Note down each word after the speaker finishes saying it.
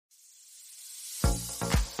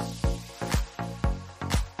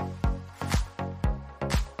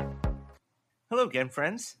Hello again,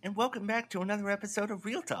 friends, and welcome back to another episode of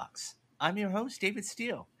Real Talks. I'm your host, David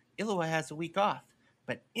Steele. Ilua has a week off,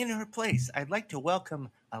 but in her place, I'd like to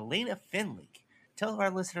welcome Elena Finley. Tell our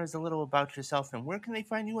listeners a little about yourself and where can they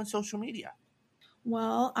find you on social media?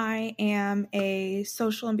 Well, I am a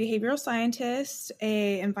social and behavioral scientist,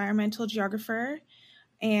 a environmental geographer,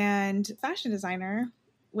 and fashion designer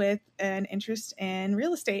with an interest in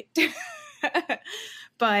real estate.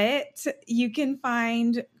 But you can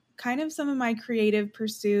find kind of some of my creative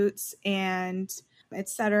pursuits and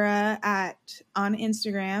etc. at on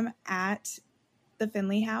Instagram at the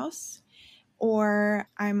Finley House, or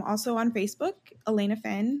I'm also on Facebook, Elena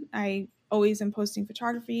Finn. I always am posting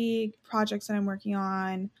photography, projects that I'm working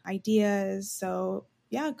on, ideas. So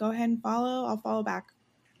yeah, go ahead and follow. I'll follow back.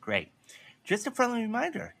 Great. Just a friendly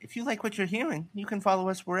reminder, if you like what you're hearing, you can follow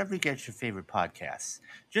us wherever you get your favorite podcasts.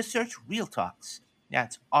 Just search Real Talks.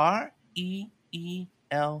 That's REEL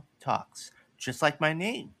Talks. Just like my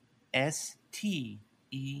name, STEELE.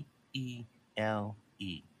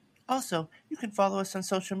 Also, you can follow us on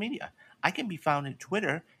social media. I can be found on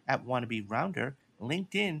Twitter at WannabeRounder,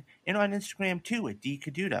 LinkedIn, and on Instagram too at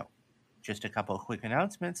DCaduto. Just a couple of quick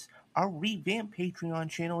announcements. Our revamped Patreon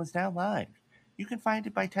channel is now live. You can find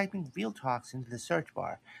it by typing Real Talks into the search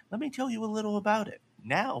bar. Let me tell you a little about it.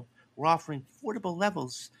 Now, we're offering affordable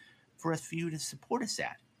levels for you to support us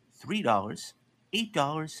at $3,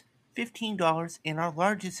 $8, $15, and our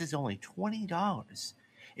largest is only $20.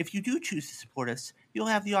 If you do choose to support us, you'll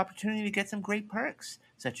have the opportunity to get some great perks,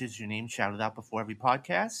 such as your name shouted out before every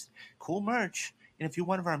podcast, cool merch, and if you're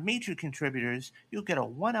one of our major contributors, you'll get a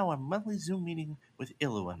 1-hour monthly Zoom meeting with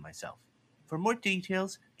Ilua and myself. For more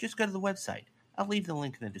details, just go to the website. I'll leave the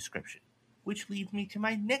link in the description. Which leads me to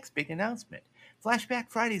my next big announcement. Flashback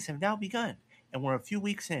Fridays have now begun, and we're a few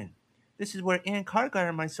weeks in. This is where Ann Cargard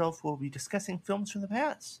and myself will be discussing films from the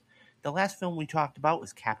past. The last film we talked about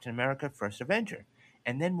was Captain America: First Avenger,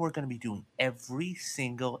 and then we're going to be doing every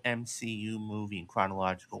single MCU movie in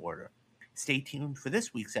chronological order. Stay tuned for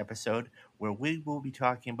this week's episode, where we will be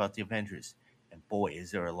talking about the Avengers, and boy,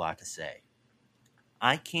 is there a lot to say.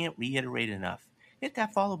 I can't reiterate enough. Hit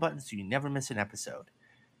that follow button so you never miss an episode.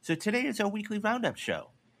 So today is our weekly roundup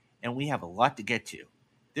show, and we have a lot to get to.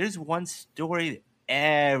 There's one story that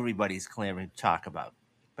everybody's clamoring to talk about.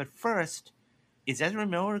 But first, is Ezra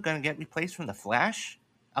Miller going to get replaced from The Flash?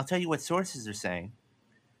 I'll tell you what sources are saying.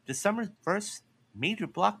 The summer's first major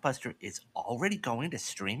blockbuster is already going to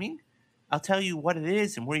streaming? I'll tell you what it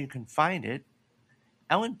is and where you can find it.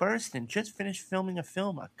 Ellen Burstyn just finished filming a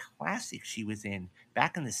film, a classic she was in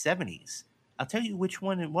back in the 70s. I'll tell you which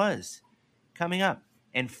one it was coming up.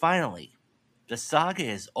 And finally, the saga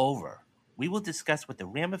is over. We will discuss what the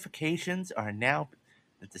ramifications are now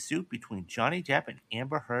that the suit between Johnny Depp and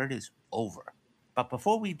Amber Heard is over. But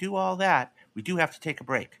before we do all that, we do have to take a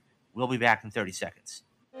break. We'll be back in 30 seconds.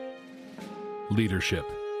 Leadership,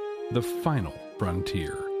 the final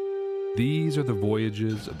frontier. These are the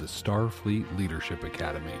voyages of the Starfleet Leadership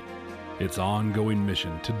Academy. Its ongoing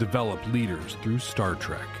mission to develop leaders through Star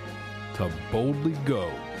Trek, to boldly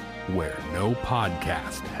go where no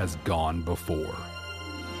podcast has gone before.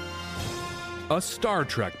 A Star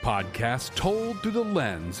Trek podcast told through the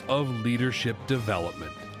lens of leadership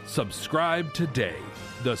development. Subscribe today.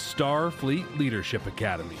 The Starfleet Leadership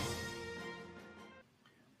Academy.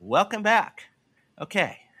 Welcome back.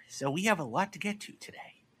 Okay, so we have a lot to get to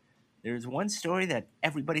today. There's one story that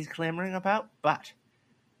everybody's clamoring about, but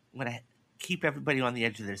I'm going to keep everybody on the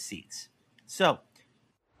edge of their seats. So,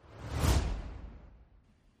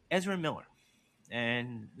 Ezra Miller.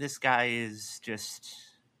 And this guy is just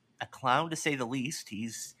a clown, to say the least.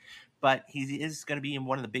 But he is going to be in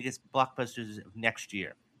one of the biggest blockbusters of next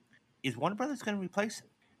year. Is Warner Brothers going to replace him?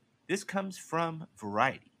 This comes from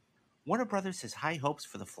Variety. Warner Brothers has high hopes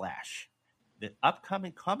for The Flash. The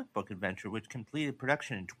upcoming comic book adventure, which completed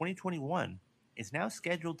production in 2021, is now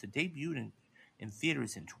scheduled to debut in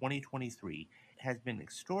theaters in 2023. It has been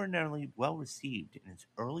extraordinarily well received in its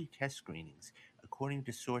early test screenings, according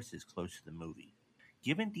to sources close to the movie.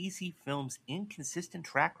 Given DC Films' inconsistent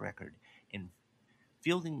track record in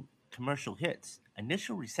fielding commercial hits,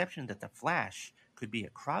 initial reception that The Flash could be a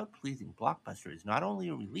crowd-pleasing blockbuster is not only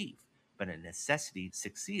a relief, but a necessity to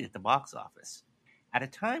succeed at the box office. At a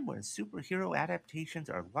time when superhero adaptations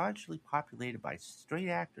are largely populated by straight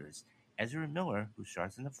actors, Ezra Miller, who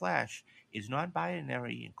stars in The Flash, is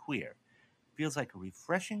non-binary and queer. Feels like a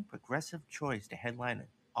refreshing, progressive choice to headline an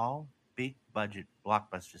all-big-budget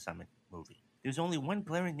blockbuster summit movie. There's only one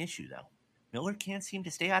glaring issue, though. Miller can't seem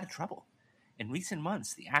to stay out of trouble. In recent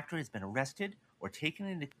months, the actor has been arrested or taken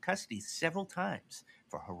into custody several times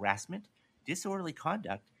for harassment, disorderly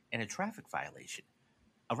conduct, and a traffic violation.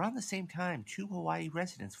 Around the same time, 2 Hawaii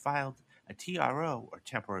residents filed a TRO, or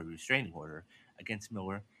temporary restraining order, against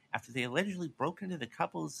Miller after they allegedly broke into the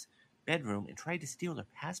couple's bedroom and tried to steal their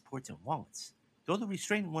passports and wallets. Though the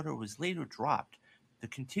restraining order was later dropped, the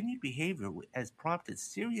continued behavior has prompted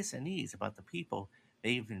serious unease about the people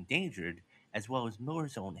they've endangered, as well as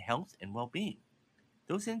Miller's own health and well-being.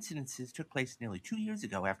 Those incidences took place nearly 2 years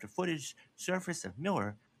ago after footage surfaced of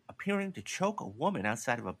Miller appearing to choke a woman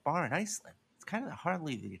outside of a bar in Iceland. It's kind of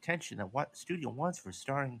hardly the attention that what the studio wants for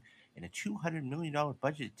starring in a $200 million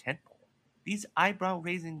budgeted tentpole. These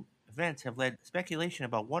eyebrow-raising events have led speculation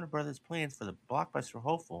about Warner Brothers' plans for the blockbuster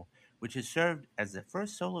hopeful, which has served as the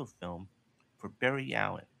first solo film for Barry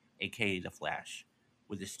Allen, aka The Flash.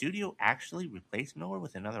 Would the studio actually replace Miller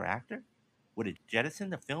with another actor? Would it jettison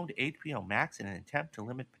the film to HBO Max in an attempt to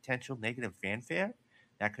limit potential negative fanfare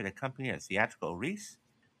that could accompany a theatrical release?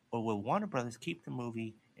 Or will Warner Brothers keep the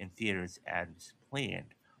movie in theaters as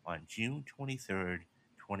planned on June 23rd,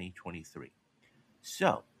 2023?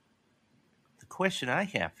 So, the question I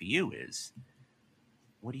have for you is,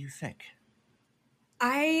 what do you think?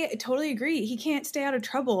 I totally agree. He can't stay out of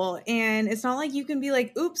trouble. And it's not like you can be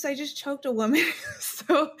like, oops, I just choked a woman.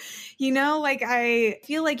 So, like I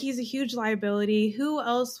feel like he's a huge liability. Who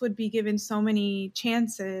else would be given so many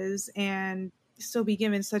chances and still be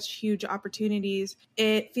given such huge opportunities?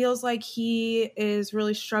 It feels like he is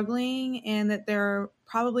really struggling and that there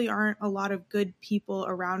probably aren't a lot of good people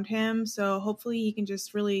around him. So hopefully he can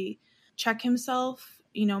just really check himself,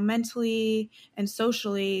 mentally and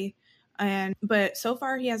socially. But so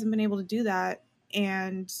far he hasn't been able to do that,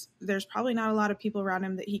 and there's probably not a lot of people around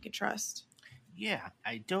him that he could trust. Yeah,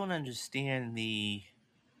 I don't understand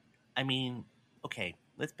okay,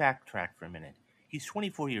 let's backtrack for a minute. He's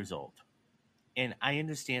 24 years old, and I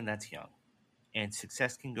understand that's young, and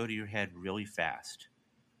success can go to your head really fast.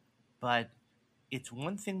 But it's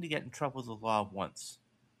one thing to get in trouble with the law once,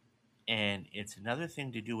 and it's another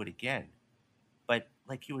thing to do it again. But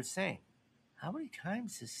like you were saying, how many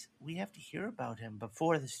times does we have to hear about him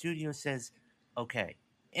before the studio says, okay?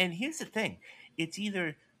 And here's the thing. It's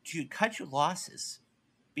either do you cut your losses,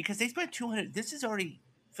 because they spent 200, this is already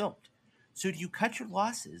filmed. So do you cut your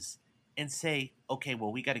losses and say, okay,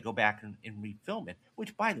 well, we got to go back and refilm it,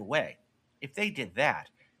 which, by the way, if they did that,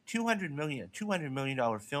 $200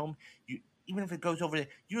 million film, even if it goes over,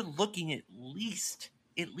 you're looking at least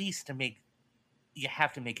to make, you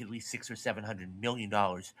have to make at least $600 or $700 million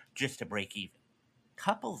just to break even.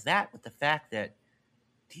 Couple that with the fact that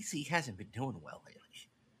DC hasn't been doing well lately.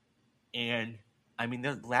 And I mean,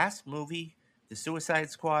 the last movie, The Suicide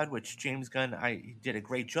Squad, which James Gunn did a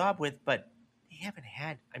great job with, but they haven't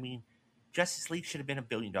had, Justice League should have been $1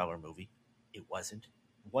 billion movie. It wasn't.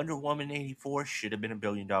 Wonder Woman 84 should have been $1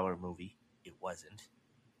 billion movie. It wasn't.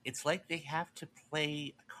 It's like they have to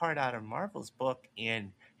play a card out of Marvel's book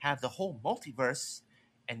and have the whole multiverse,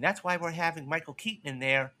 and that's why we're having Michael Keaton in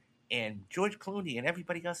there and George Clooney and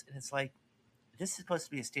everybody else, and it's like, this is supposed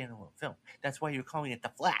to be a standalone film. That's why you're calling it The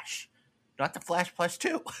Flash, not The Flash Plus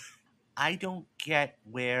 2. I don't get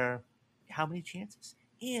how many chances.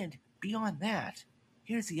 And beyond that,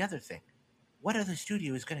 here's the other thing. What other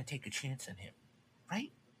studio is going to take a chance on him,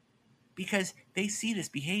 right? Because they see this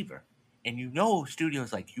behavior. And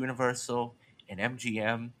studios like Universal and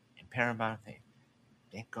MGM and Paramount,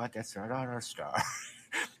 thank God that's not on our star.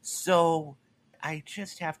 So I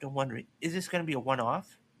just have to wonder, is this going to be a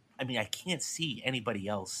one-off? I mean, I can't see anybody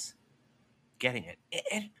else getting it.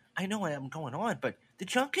 And I know I'm going on, but the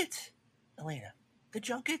junkets, Elena,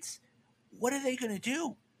 what are they going to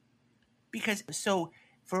do? Because,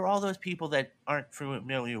 for all those people that aren't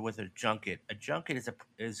familiar with a junket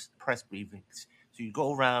is press briefings. So you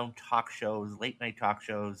go around talk shows, late night talk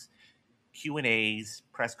shows, Q&As,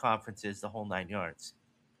 press conferences, the whole 9 yards.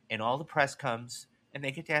 And all the press comes and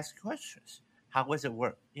they get to ask questions. How was it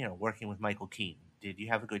working with Michael Keaton? Did you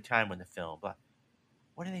have a good time on the film? But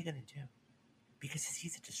what are they going to do? Because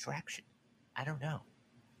he's a distraction. I don't know.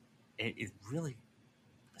 It really...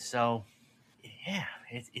 So, yeah,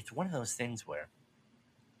 it's one of those things where,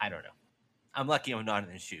 I don't know. I'm lucky I'm not in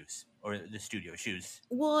his shoes, or the studio shoes.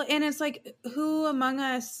 Well, and it's like, who among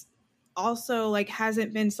us also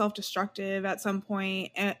hasn't been self-destructive at some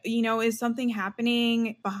point? Is something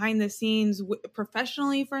happening behind the scenes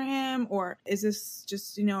professionally for him, or is this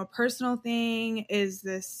just a personal thing? Is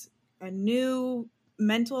this a new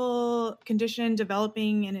mental condition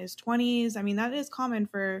developing in his 20s? I mean, that is common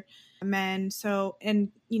for men. So,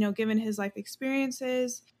 and given his life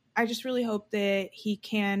experiences, I just really hope that he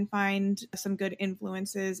can find some good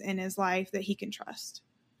influences in his life that he can trust.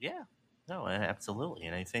 Yeah, no, absolutely.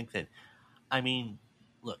 And I think that,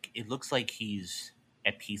 look, it looks like he's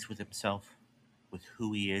at peace with himself, with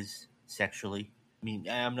who he is sexually. I mean,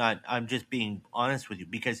 I'm just being honest with you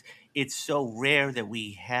because it's so rare that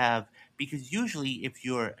we have, because usually if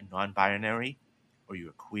you're a non binary or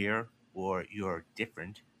you're queer or you're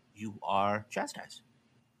different, you are chastised.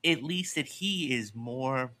 At least that he is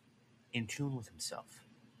more in tune with himself.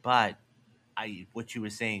 But what you were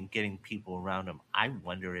saying, getting people around him, I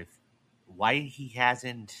wonder if why he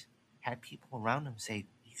hasn't had people around him say,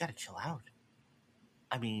 "You got to chill out."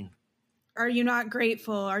 I mean, Are you not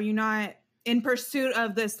grateful? Are you not in pursuit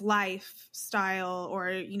of this lifestyle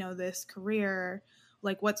or, this career?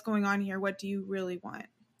 Like, what's going on here? What do you really want?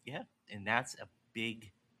 yeah, and that's a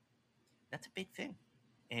big thing.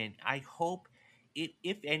 And I hope it,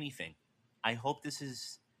 if anything, I hope this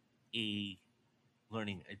is a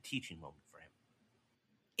a teaching moment for him.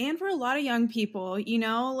 And for a lot of young people,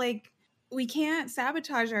 like we can't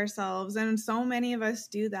sabotage ourselves. And so many of us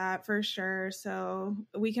do that for sure. So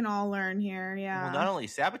we can all learn here. We'll Yeah. not only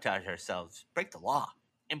sabotage ourselves, break the law.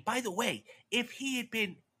 And by the way, if he had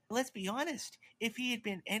been, let's be honest, if he had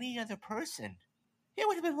been any other person, he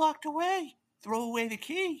would have been locked away. Throw away the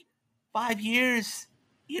key. 5 years.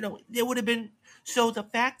 There would have been. So the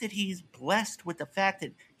fact that he's blessed with the fact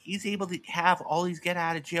that he's able to have all these get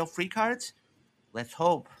out of jail free cards, let's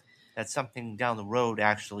hope that something down the road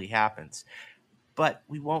actually happens. But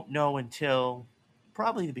we won't know until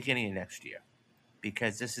probably the beginning of next year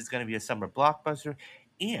because this is going to be a summer blockbuster.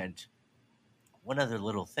 And one other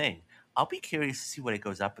little thing, I'll be curious to see what it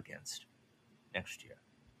goes up against next year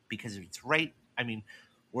because it's right. I mean,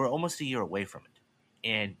 we're almost a year away from it.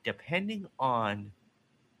 And depending on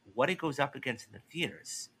what it goes up against in the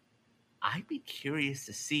theaters, I'd be curious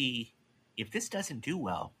to see if this doesn't do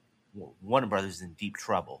well. Warner Brothers is in deep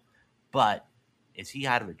trouble. But is he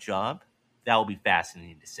out of a job? That will be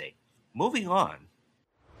fascinating to see. Moving on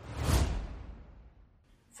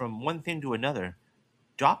from one thing to another,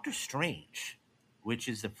 Doctor Strange, which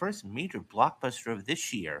is the first major blockbuster of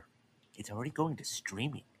this year, it's already going to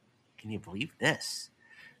streaming. Can you believe this?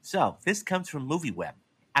 So, this comes from MovieWeb.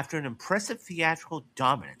 After an impressive theatrical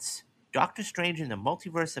dominance, Doctor Strange in the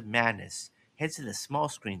Multiverse of Madness heads to the small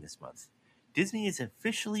screen this month. Disney has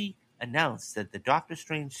officially announced that the Doctor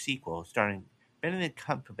Strange sequel, starring Benedict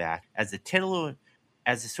Cumberbatch as the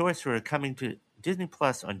Sorcerer, coming to Disney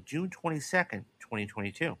Plus on June 22nd,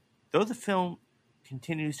 2022. Though the film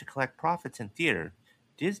continues to collect profits in theater,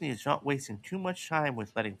 Disney is not wasting too much time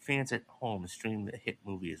with letting fans at home stream the hit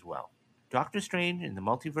movie as well. Doctor Strange in the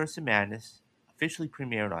Multiverse of Madness officially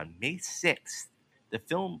premiered on May 6th. The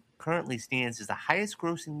film currently stands as the highest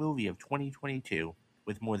grossing movie of 2022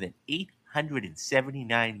 with more than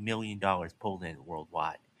 $879 million pulled in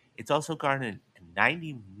worldwide. It's also garnered a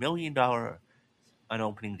 $90 million on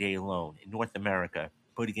opening day alone in North America,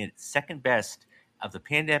 putting it second best of the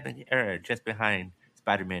pandemic era just behind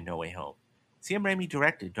Spider-Man No Way Home. Sam Raimi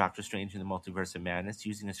directed Doctor Strange in the Multiverse of Madness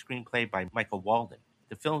using a screenplay by Michael Walden.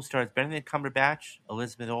 The film stars Benedict Cumberbatch,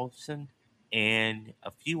 Elizabeth Olsen, and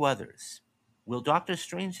a few others. Will Doctor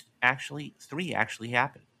Strange 3 actually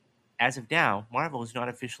happen? As of now, Marvel has not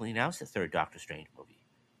officially announced a third Doctor Strange movie.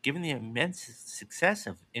 Given the immense success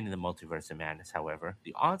of Into the Multiverse of Madness, however,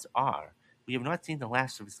 the odds are we have not seen the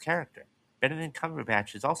last of his character. Benedict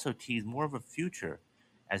Cumberbatch has also teased more of a future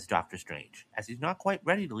as Doctor Strange, as he's not quite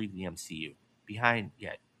ready to leave the MCU behind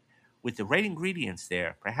yet. With the right ingredients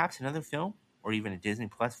there, perhaps another film or even a Disney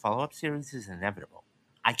Plus follow-up series is inevitable.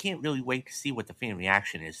 I can't really wait to see what the fan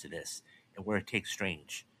reaction is to this and where it takes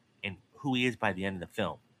Strange and who he is by the end of the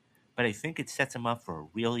film. But I think it sets him up for a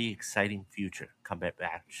really exciting future,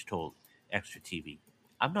 Cumberbatch told Extra TV.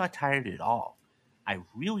 I'm not tired at all. I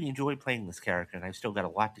really enjoy playing this character, and I've still got a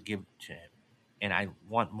lot to give to him, and I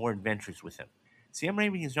want more adventures with him. Sam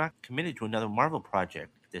Raimi is not committed to another Marvel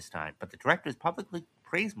project this time, but the director has publicly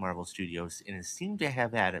praised Marvel Studios and has seemed to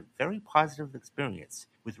have had a very positive experience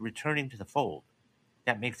with returning to the fold.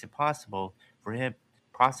 That makes it possible for him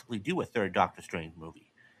to possibly do a third Doctor Strange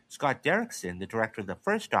movie. Scott Derrickson, the director of the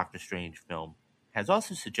first Doctor Strange film, has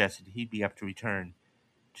also suggested he'd be up to return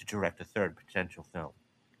to direct a third potential film.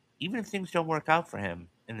 Even if things don't work out for him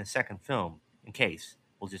in the second film, in case,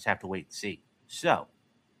 we'll just have to wait and see. So,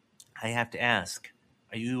 I have to ask,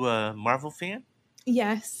 are you a Marvel fan?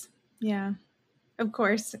 Yes. Yeah. Of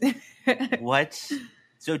course. What?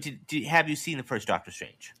 So, have you seen the first Doctor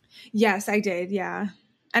Strange? Yes, I did. Yeah.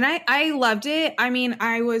 And I loved it. I mean,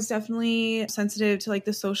 I was definitely sensitive to like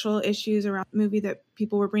the social issues around the movie that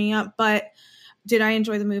people were bringing up, but did I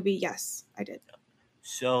enjoy the movie? Yes, I did.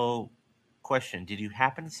 So, question. Did you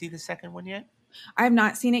happen to see the second one yet? I have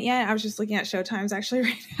not seen it yet. I was just looking at Showtimes actually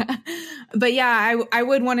right now. But yeah, I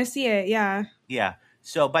would want to see it. Yeah. Yeah.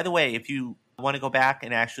 So, by the way, if you want to go back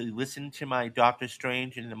and actually listen to my Doctor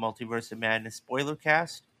Strange and the Multiverse of Madness spoiler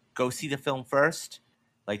cast, go see the film first,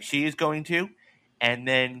 like she is going to, and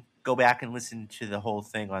then go back and listen to the whole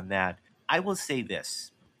thing on that. I will say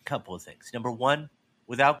this, a couple of things. Number one,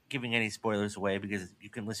 without giving any spoilers away, because you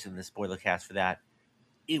can listen to the spoiler cast for that,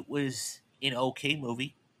 it was an okay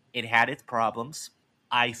movie. It had its problems.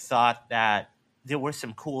 I thought that there were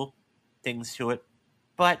some cool things to it,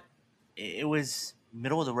 but it was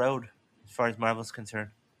middle of the road as far as Marvel's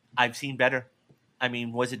concerned. I've seen better. I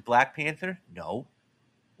mean, was it Black Panther? No.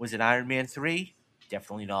 Was it Iron Man 3?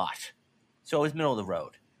 Definitely not. So it was middle of the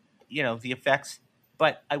road. You know, the effects.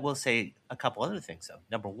 But I will say a couple other things, though.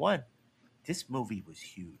 Number one, this movie was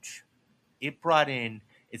huge. It brought in,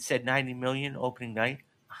 it said 90 million opening night,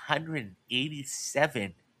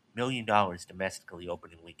 $187 million domestically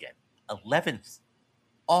opening weekend. 11th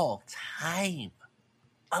all time.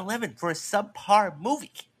 11 for a subpar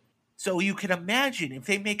movie. So you can imagine if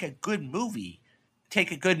they make a good movie,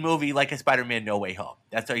 take a good movie like a Spider-Man No Way Home.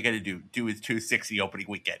 That's all you got to do. Do his 260 opening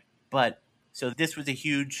weekend. But so this was a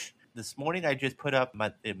huge. This morning I just put up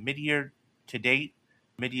the mid-year to date,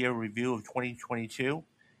 mid-year review of 2022,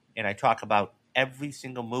 and I talk about every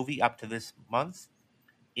single movie up to this month.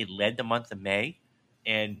 It led the month of May,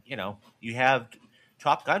 and you know you have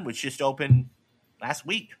Top Gun, which just opened last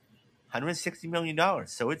week. $160 million.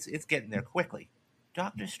 So it's getting there quickly.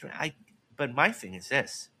 Doctor Strange. But my thing is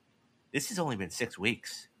this. This has only been 6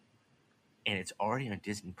 weeks, and it's already on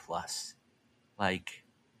Disney Plus. Like,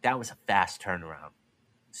 that was a fast turnaround.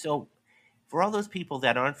 So, for all those people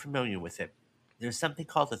that aren't familiar with it, there's something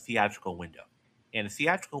called the theatrical window. And a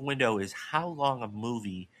theatrical window is how long a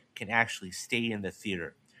movie can actually stay in the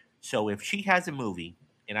theater. So, if she has a movie,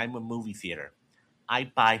 and I'm a movie theater,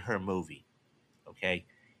 I buy her movie. Okay?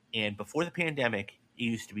 And before the pandemic, it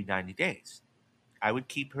used to be 90 days. I would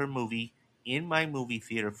keep her movie in my movie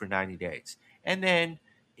theater for 90 days. And then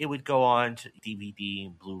it would go on to DVD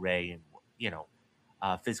and Blu-ray and,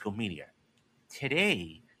 physical media.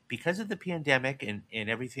 Today, because of the pandemic and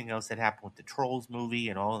everything else that happened with the Trolls movie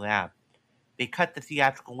and all of that, they cut the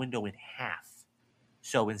theatrical window in half.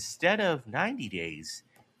 So instead of 90 days,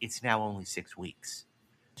 it's now only 6 weeks.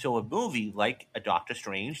 So a movie like a Doctor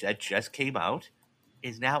Strange that just came out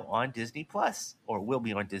is now on Disney Plus, or will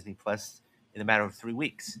be on Disney Plus in a matter of 3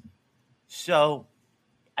 weeks. So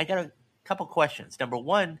I got a couple questions. Number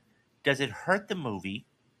one, does it hurt the movie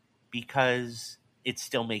because it's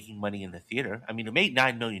still making money in the theater? I mean, it made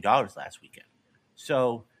 $9 million last weekend.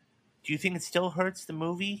 So do you think it still hurts the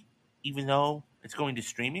movie even though it's going to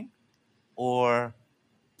streaming? Or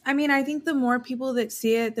I mean, I think the more people that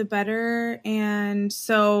see it, the better. And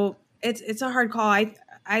so it's a hard call.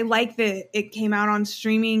 I like that it came out on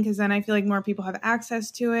streaming because then I feel like more people have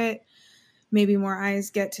access to it. Maybe more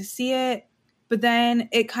eyes get to see it. But then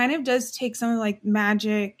it kind of does take some like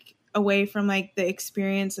magic away from like the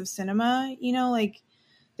experience of cinema. You know, like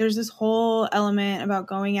there's this whole element about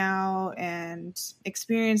going out and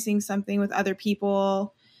experiencing something with other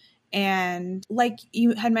people. And like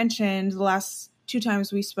you had mentioned the last 2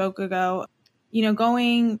 times we spoke ago, you know,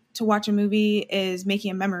 going to watch a movie is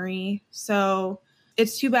making a memory. So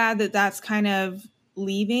it's too bad that that's kind of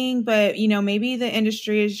leaving, but you know, maybe the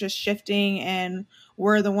industry is just shifting and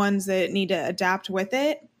we're the ones that need to adapt with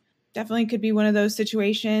it. Definitely could be one of those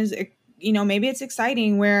situations. You know, maybe it's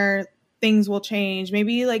exciting where things will change.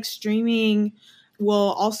 Maybe like streaming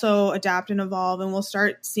will also adapt and evolve and we'll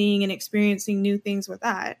start seeing and experiencing new things with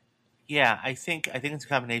that. yeah, I think it's a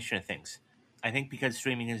combination of things. I think because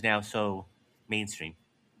streaming is now so mainstream,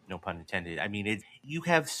 no pun intended. I mean, you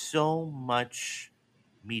have so much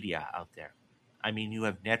media out there. I mean, you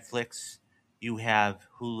have Netflix, you have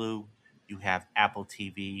Hulu, you have Apple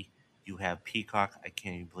TV, you have Peacock. I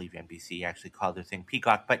can't even believe NBC actually called their thing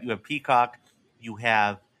Peacock, but you have Peacock, you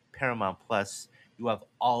have Paramount Plus, you have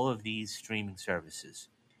all of these streaming services,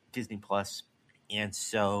 Disney Plus. And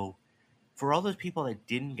so for all those people that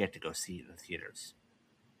didn't get to go see it in the theaters,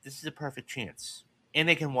 this is a perfect chance. And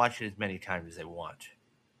they can watch it as many times as they want.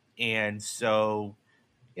 And so,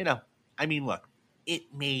 I mean, look,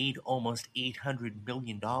 it made almost $800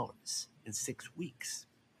 million in 6 weeks.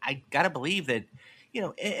 I got to believe that,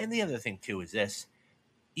 and the other thing too is this.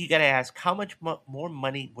 You got to ask how much more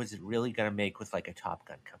money was it really going to make with like a Top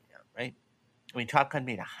Gun coming out, right? I mean, Top Gun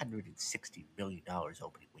made $160 million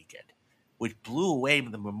opening weekend, which blew away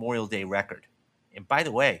the Memorial Day record. And by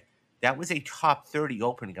the way, that was a top 30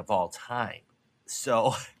 opening of all time.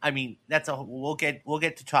 So, I mean, we'll get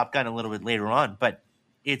to Top Gun a little bit later on, but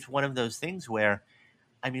it's one of those things where,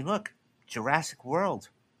 I mean, look, Jurassic World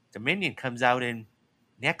Dominion comes out in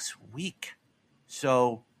next week.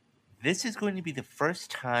 So, this is going to be the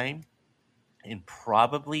first time in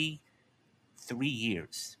probably 3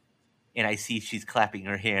 years. And I see she's clapping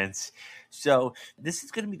her hands. So, this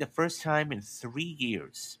is going to be the first time in 3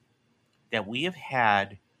 years that we have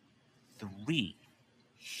had 3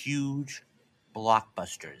 huge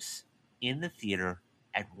blockbusters in the theater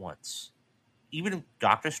at once. Even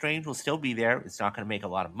Doctor Strange will still be there. It's not going to make a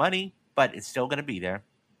lot of money, but it's still going to be there.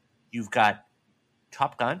 You've got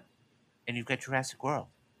Top Gun, and you've got Jurassic World.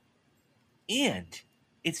 And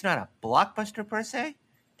it's not a blockbuster per se.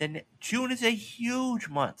 Then June is a huge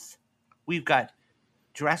month. We've got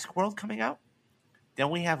Jurassic World coming out. Then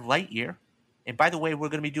we have Lightyear. And by the way, we're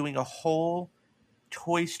going to be doing a whole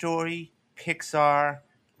Toy Story, Pixar,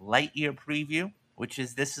 Lightyear preview,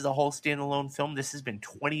 this is a whole standalone film. This has been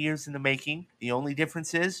 20 years in the making. The only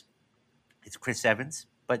difference is it's Chris Evans,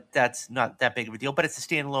 but that's not that big of a deal. But it's a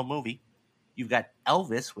standalone movie. You've got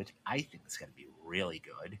Elvis, which I think is going to be really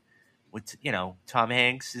good. With Tom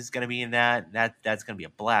Hanks is going to be in that. That's going to be a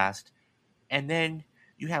blast. And then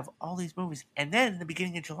you have all these movies. And then in the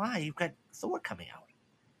beginning of July, you've got Thor coming out.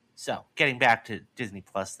 So getting back to Disney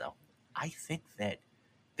Plus, though, I think that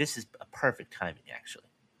this is a perfect timing, actually.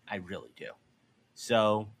 I really do.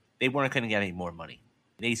 So they weren't going to get any more money.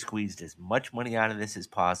 They squeezed as much money out of this as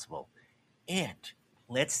possible. And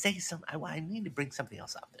let's say I need to bring something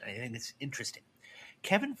else up there. I think it's interesting.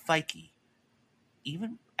 Kevin Feige,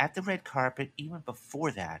 even at the red carpet, even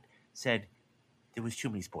before that, said there was too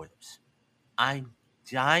many spoilers. I'm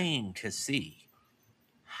dying to see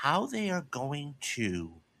how they are going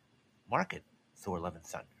to market Thor: Love and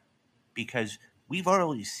Thunder. Because we've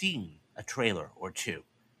already seen a trailer or two.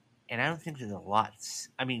 And I don't think there's a lot.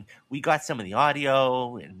 I mean, we got some of the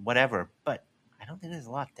audio and whatever, but I don't think there's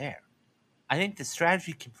a lot there. I think the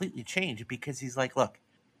strategy completely changed because he's like, look,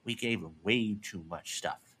 we gave him way too much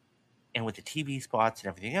stuff. And with the TV spots and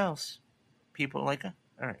everything else, people are like, all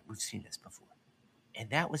right, we've seen this before. And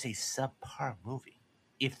that was a subpar movie.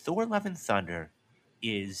 If Thor: Love and Thunder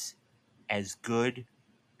is as good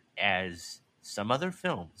as some other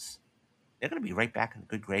films, they're going to be right back in the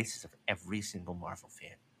good graces of every single Marvel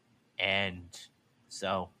fan. And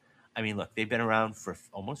so, I mean, look, they've been around for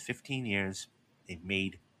almost 15 years. They've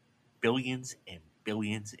made billions and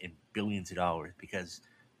billions and billions of dollars because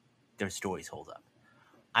their stories hold up.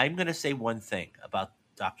 I'm going to say one thing about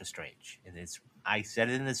Doctor Strange, and I said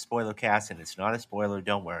it in the spoiler cast, and it's not a spoiler,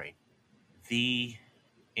 don't worry.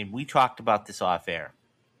 And we talked about this off air.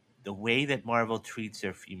 The way that Marvel treats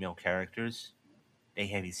their female characters, they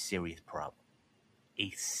have a serious problem.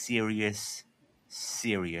 A serious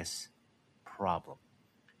problem.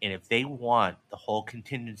 And if they want the whole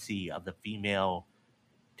contingency of the female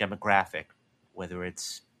demographic, whether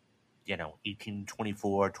it's 18 to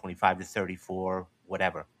 24, 25 to 34,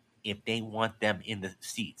 whatever, if they want them in the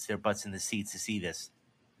seats, their butts in the seats to see this,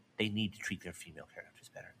 they need to treat their female characters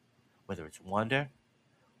better. Whether it's Wanda,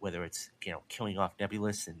 whether it's killing off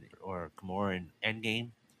Nebulous or Gamora in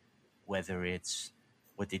Endgame, whether it's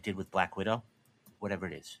what they did with Black Widow, whatever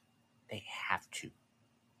it is, they have to.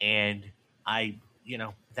 And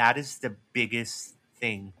that is the biggest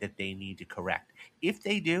thing that they need to correct. If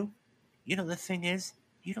they do, the thing is,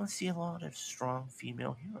 you don't see a lot of strong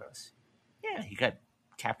female heroes. Yeah, you got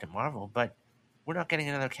Captain Marvel, but we're not getting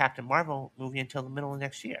another Captain Marvel movie until the middle of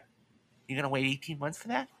next year. You're going to wait 18 months for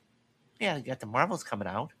that? Yeah, you got the Marvels coming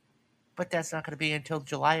out, but that's not going to be until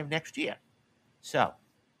July of next year. So,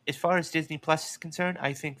 as far as Disney Plus is concerned,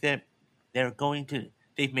 I think that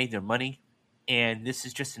they've made their money, and this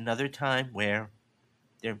is just another time where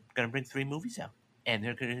they're going to bring 3 movies out, and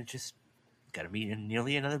they're going to be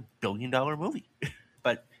nearly another $1 billion movie.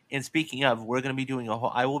 But, and speaking of, I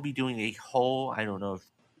will be doing a whole, I don't know if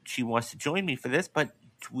she wants to join me for this, but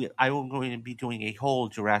I will going to be doing a whole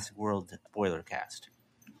Jurassic World spoiler cast.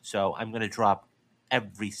 So I'm going to drop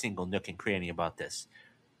every single nook and cranny about this.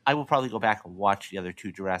 I will probably go back and watch the other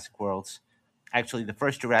 2 Jurassic Worlds. Actually, the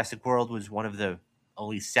first Jurassic World was one of the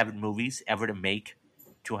only 7 movies ever to make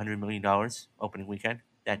 $200 million opening weekend.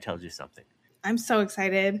 That tells you something. I'm so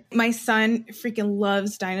excited. My son freaking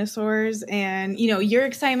loves dinosaurs, and your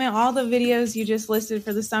excitement, all the videos you just listed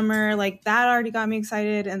for the summer, like that already got me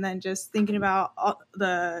excited. And then just thinking about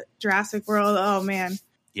the Jurassic World, oh man.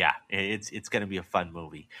 Yeah, it's going to be a fun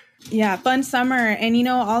movie. Yeah, fun summer. And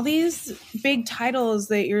all these big titles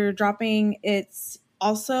that you're dropping, it's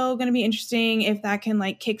also going to be interesting if that can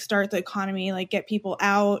kickstart the economy, get people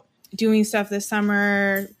out doing stuff this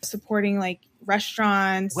summer, supporting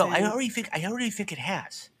restaurants. Well, and I already think it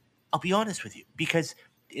has. I'll be honest with you, because,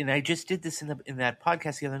 and I just did this in that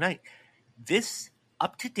podcast the other night. This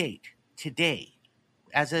up to date today,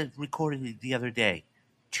 as I recorded the other day,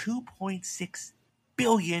 $2.6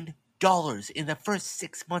 billion in the first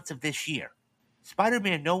 6 months of this year.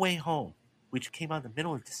 Spider-Man: No Way Home, which came out in the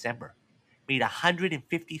middle of December, made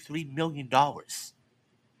 $153 million.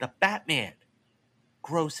 The Batman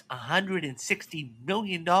grossed $160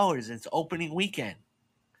 million in its opening weekend.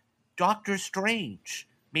 Doctor Strange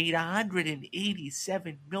made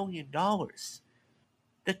 $187 million.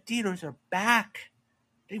 The theaters are back.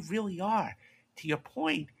 They really are. To your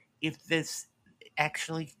point, if this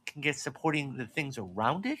actually can get supporting the things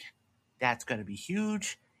around it, that's going to be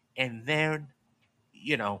huge. And then,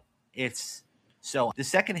 it's so the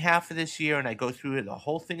second half of this year, and I go through the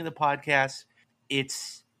whole thing in the podcast.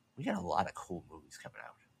 We got a lot of cool movies coming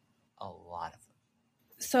out. A lot of them.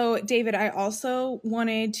 So, David, I also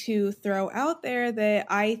wanted to throw out there that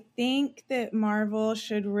I think that Marvel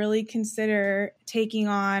should really consider taking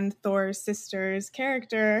on Thor's sister's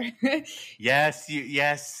character.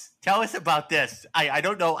 Yes. Tell us about this. I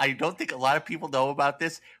don't know. I don't think a lot of people know about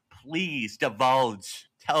this. Please divulge.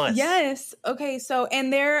 Tell us. Yes. Okay. So,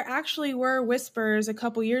 and there actually were whispers a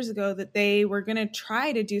couple years ago that they were going to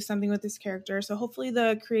try to do something with this character. So, hopefully,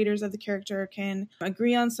 the creators of the character can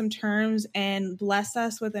agree on some terms and bless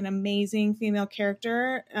us with an amazing female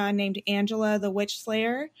character named Angela the Witch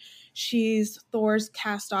Slayer. She's Thor's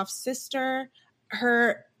cast off sister.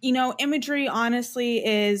 Her, imagery honestly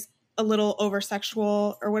is a little over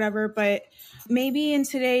sexual or whatever, but maybe in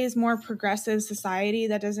today's more progressive society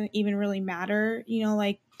that doesn't even really matter,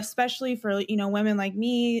 especially for women like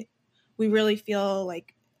me, we really feel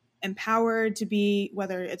like empowered to be,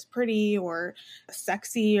 whether it's pretty or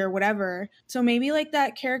sexy or whatever. So maybe like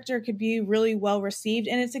that character could be really well received,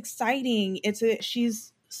 and it's exciting.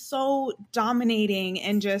 She's so dominating,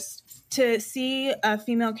 and just to see a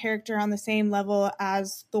female character on the same level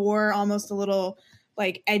as Thor, almost a little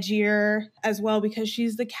like edgier as well, because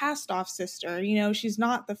she's the cast off sister. She's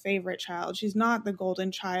not the favorite child. She's not the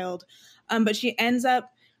golden child. But she ends up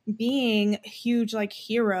being a huge like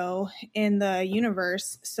hero in the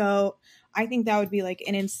universe. So I think that would be like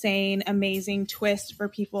an insane, amazing twist for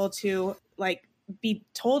people to like be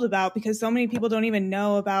told about, because so many people don't even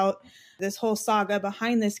know about this whole saga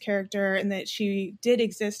behind this character, and that she did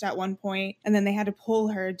exist at one point, and then they had to pull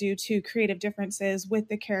her due to creative differences with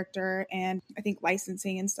the character and I think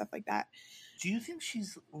licensing and stuff like that. Do you think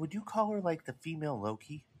would you call her like the female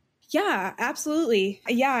Loki? Yeah, absolutely.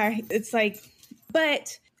 Yeah, it's like,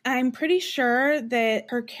 but I'm pretty sure that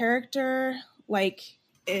her character like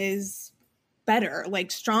is better,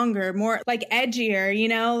 like stronger, more like edgier,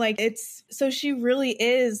 like so she really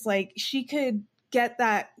is like, she could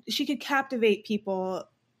captivate people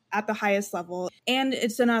at the highest level. And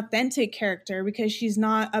it's an authentic character because she's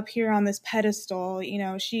not up here on this pedestal,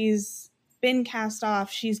 she's been cast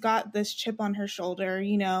off. She's got this chip on her shoulder,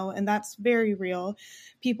 and that's very real.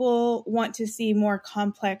 People want to see more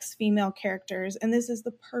complex female characters, and this is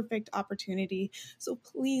the perfect opportunity. So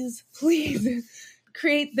please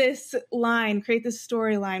create this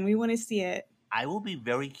storyline. We want to see it. I will be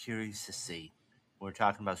very curious to see. We're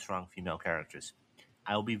talking about strong female characters.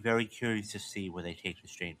 I will be very curious to see where they take the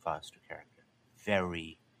Jane Foster character.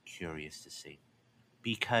 Very curious to see.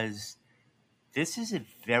 Because this is a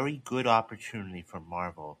very good opportunity for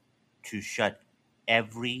Marvel to shut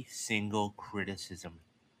every single criticism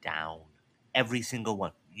down. Every single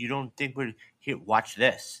one. You don't think we're here, watch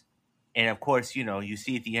this. And of course, you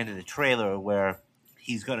see at the end of the trailer where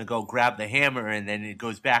he's going to go grab the hammer, and then it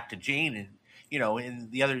goes back to Jane, and,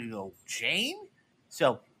 and the other, Jane?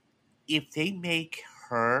 So if they make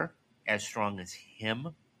her as strong as him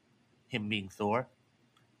being Thor,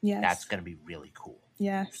 yes, that's going to be really cool.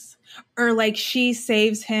 Yes. Or like she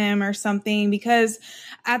saves him or something, because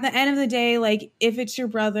at the end of the day, like if it's your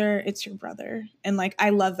brother, it's your brother. And like, I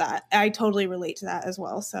love that. I totally relate to that as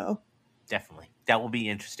well. So definitely. That will be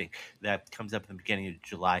interesting. That comes up in the beginning of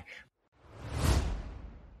July.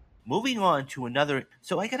 Moving on to another.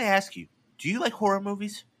 So I got to ask you, do you like horror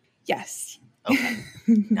movies? Yes. Okay.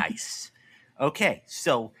 Nice. Okay.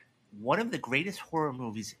 So one of the greatest horror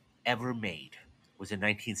movies ever made was in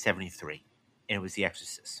 1973. And it was The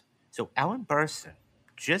Exorcist. So Ellen Burstyn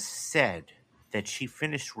just said that she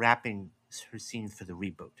finished wrapping her scenes for the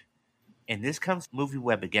reboot. And this comes from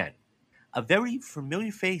MovieWeb again. A very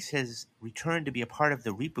familiar face has returned to be a part of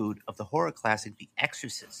the reboot of the horror classic The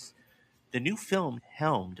Exorcist. The new film,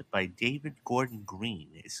 helmed by David Gordon Green,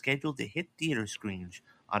 is scheduled to hit theater screens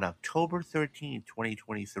on October 13,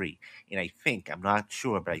 2023. And I'm not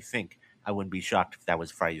sure, but I think I wouldn't be shocked if that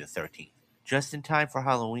was Friday the 13th. Just in time for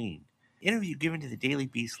Halloween. Interview given to the Daily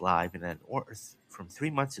Beast Live in Unearthed from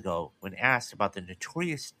 3 months ago when asked about the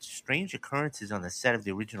notorious strange occurrences on the set of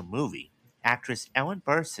the original movie, actress Ellen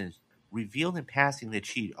Burstyn revealed in passing that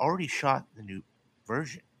she had already shot the new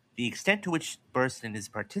version. The extent to which Burstyn is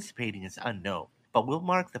participating is unknown, but will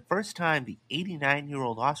mark the first time the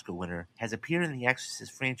 89-year-old Oscar winner has appeared in the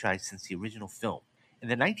Exorcist franchise since the original film. In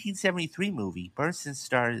the 1973 movie, Burstyn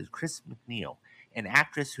starred as Chris McNeil, an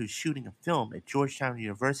actress who's shooting a film at Georgetown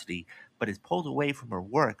University but is pulled away from her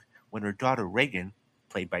work when her daughter Regan,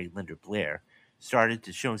 played by Linda Blair, started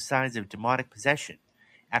to show signs of demonic possession.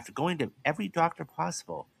 After going to every doctor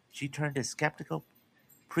possible, she turned to skeptical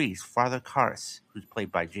priest Father Karras, who's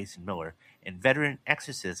played by Jason Miller, and veteran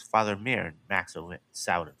exorcist Father Marin Max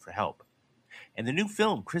Souden for help. In the new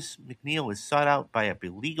film, Chris McNeil is sought out by a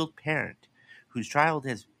beleaguered parent whose child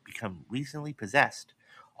has become recently possessed.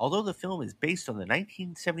 Although the film is based on the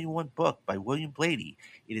 1971 book by William Blady,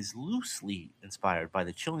 it is loosely inspired by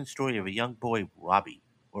the chilling story of a young boy, Robbie,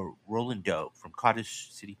 or Roland Doe, from Cottage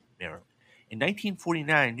City, Maryland. In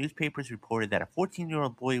 1949, newspapers reported that a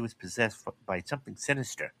 14-year-old boy was possessed by something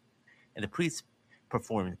sinister, and the priest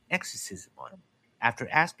performed an exorcism on him. After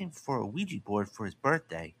asking for a Ouija board for his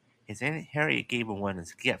birthday, his Aunt Harriet gave him one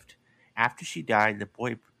as a gift. After she died, the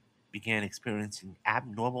boy began experiencing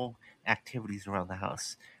abnormal activities around the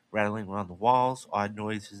house, rattling around the walls, odd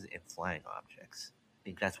noises, and flying objects. I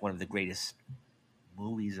think that's one of the greatest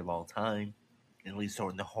movies of all time, at least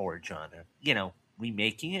in the horror genre.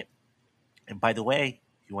 Remaking it. And by the way,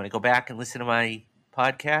 if you want to go back and listen to my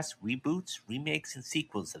podcast, Reboots, Remakes, and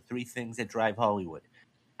Sequels, the 3 things that drive Hollywood.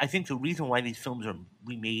 I think the reason why these films are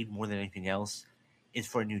remade more than anything else is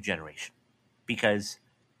for a new generation. Because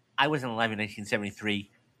I wasn't alive in 1973.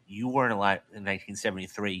 You weren't alive in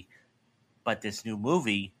 1973, but this new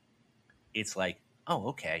movie, it's like, oh,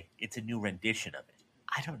 okay, it's a new rendition of it.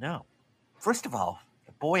 I don't know. First of all,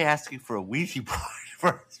 the boy asking for a Ouija board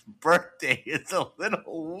for his birthday is a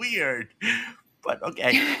little weird, but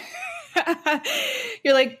okay.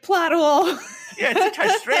 You're like, plot hole. Yeah, it's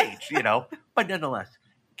kind of strange, but nonetheless,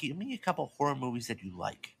 give me a couple horror movies that you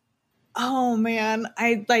like. Oh, man.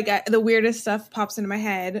 The weirdest stuff pops into my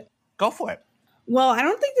head. Go for it. Well, I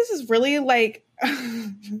don't think this is really like.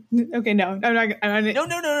 Okay, no, I'm not.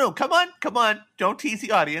 No. Come on. Don't tease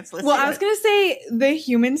the audience. I was going to say The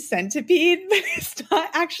Human Centipede, but it's not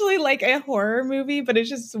actually like a horror movie, but it's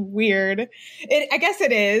just weird. I guess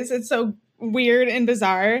it is. It's so weird and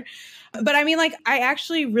bizarre. But I mean, like, I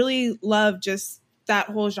actually really love just that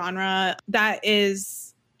whole genre. That is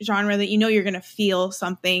genre that you're going to feel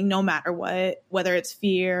something no matter what, whether it's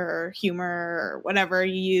fear or humor or whatever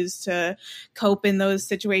you use to cope in those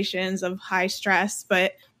situations of high stress.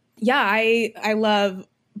 But yeah, I love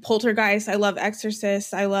Poltergeist. I love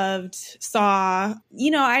Exorcist. I loved Saw.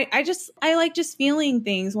 I like just feeling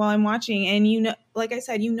things while I'm watching. And like I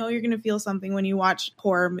said, you're going to feel something when you watch a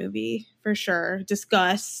horror movie for sure.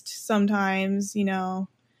 Disgust sometimes, all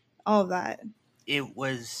of that.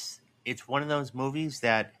 It's one of those movies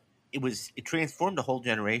that it transformed a whole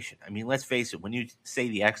generation. I mean, let's face it, when you say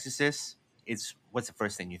The Exorcist, what's the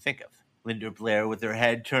first thing you think of? Linda Blair with her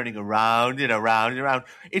head turning around and around and around.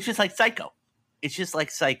 It's just like Psycho. When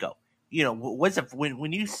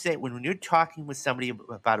you're talking with somebody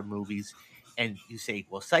about movies and you say,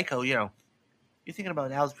 well, Psycho, you're thinking about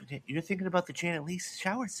the Janet Leigh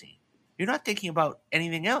shower scene. You're not thinking about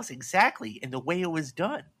anything else exactly in the way it was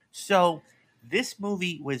done. So this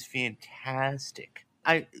movie was fantastic.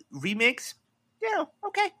 Remakes,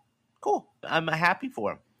 okay, cool. I'm happy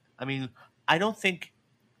for them. I mean, I think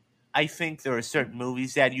there are certain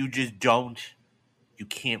movies that you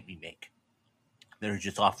can't remake. They're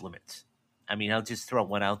just off limits. I mean, I'll just throw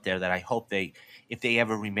one out there that I hope if they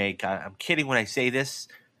ever remake, I'm kidding when I say this,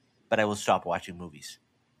 but I will stop watching movies,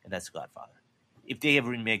 and that's The Godfather. If they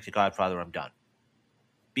ever remake The Godfather, I'm done.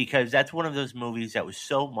 Because that's one of those movies that was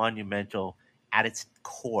so monumental at its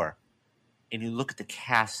core. And you look at the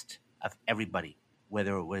cast of everybody,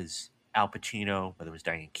 whether it was Al Pacino, whether it was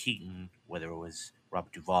Diane Keaton, whether it was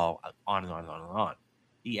Robert Duvall, on and on and on and on.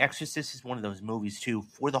 The Exorcist is one of those movies, too,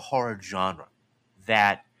 for the horror genre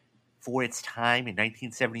that, for its time in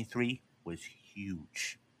 1973, was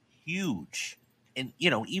huge. Huge. And,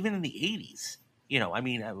 even in the 80s,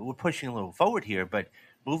 we're pushing a little forward here, but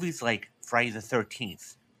movies like Friday the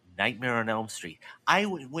 13th, Nightmare on Elm Street.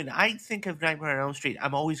 When I think of Nightmare on Elm Street,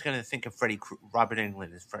 I'm always going to think of Robert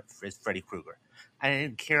Englund as Freddy Krueger. I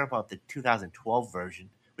didn't care about the 2012 version,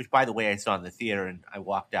 which, by the way, I saw in the theater and I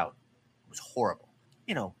walked out. It was horrible.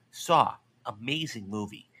 Saw, amazing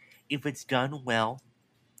movie. If it's done well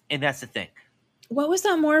And that's the thing. What was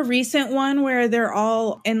that more recent one where they're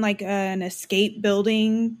all in like an escape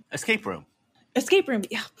building? Escape room.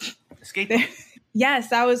 Yeah. Escape room. Yes,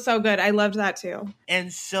 that was so good. I loved that too.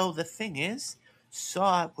 And so the thing is,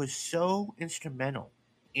 Saw was so instrumental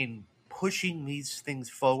in pushing these things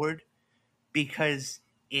forward because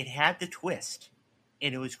it had the twist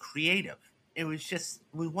and it was creative. It was just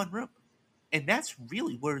one room. And that's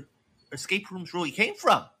really where escape rooms really came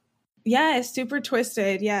from. Yeah, it's super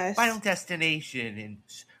twisted. Yes. Final Destination, and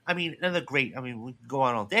I mean, another great, I mean, we could go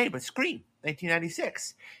on all day, but Scream,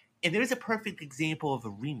 1996. And there's a perfect example of a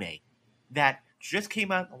remake that just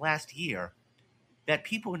came out last year that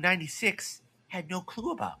people in 96 had no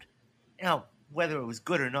clue about. Now, whether it was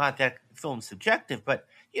good or not, that film's subjective, but,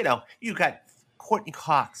 you know, you got Courtney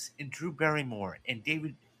Cox and Drew Barrymore and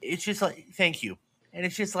David. It's just like, thank you. And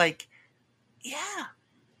it's just like, yeah.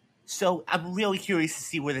 So I'm really curious to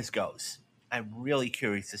see where this goes. I'm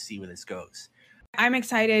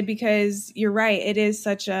excited because you're right. It is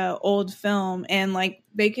such a old film and like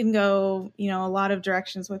they can go, you know, a lot of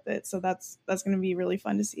directions with it. So that's going to be really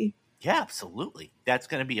fun to see. Yeah, absolutely. That's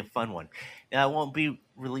going to be a fun one. Now, it won't be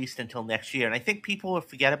released until next year. And I think people will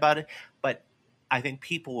forget about it, but I think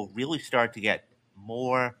people will really start to get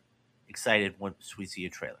more excited once we see a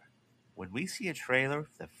trailer. When we see a trailer,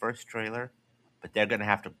 the first trailer, but they're going to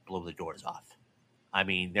have to blow the doors off. I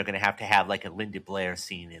mean, they're going to have like a Linda Blair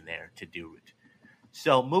scene in there to do it.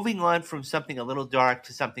 So moving on from something a little dark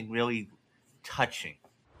to something really touching.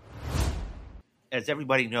 As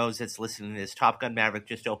everybody knows that's listening to this, Top Gun Maverick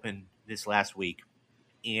just opened this last week.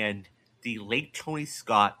 And the late Tony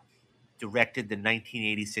Scott directed the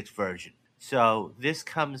 1986 version. So this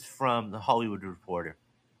comes from The Hollywood Reporter.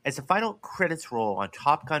 As the final credits roll on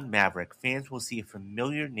Top Gun Maverick, fans will see a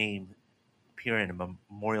familiar name appear in a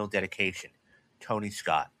memorial dedication. Tony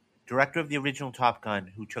Scott, director of the original Top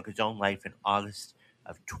Gun, who took his own life in August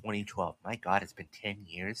of 2012. My God, it's been 10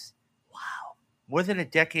 years? Wow. More than a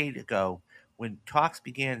decade ago, when talks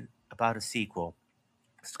began about a sequel,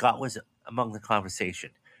 Scott was among the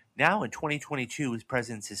conversation. Now in 2022, his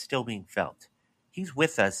presence is still being felt. He's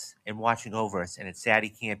with us and watching over us, and it's sad he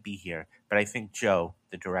can't be here, but I think Joe,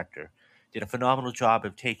 the director, did a phenomenal job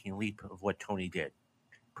of taking a leap of what Tony did.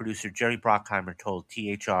 Producer Jerry Bruckheimer told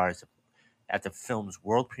THRs at the film's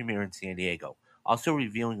world premiere in San Diego, also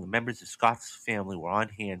revealing the members of Scott's family were on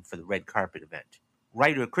hand for the red carpet event.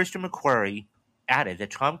 Writer Christian McQuarrie added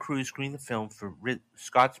that Tom Cruise screened the film for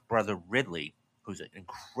Scott's brother Ridley, who's an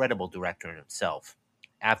incredible director in himself,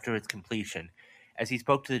 after its completion, as he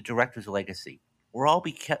spoke to the director's legacy. We're all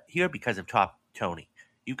here because of Tony.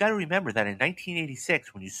 You've got to remember that in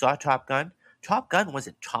 1986, when you saw Top Gun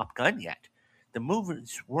wasn't Top Gun yet. The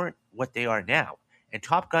movies weren't what they are now, and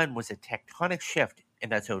Top Gun was a tectonic shift,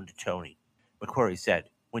 and that's owed to Tony. McQuarrie said,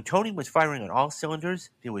 when Tony was firing on all cylinders,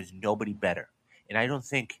 there was nobody better. And I don't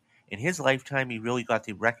think in his lifetime he really got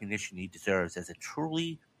the recognition he deserves as a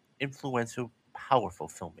truly influential, powerful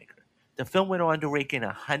filmmaker. The film went on to rake in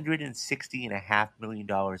 $160.5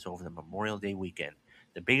 million over the Memorial Day weekend,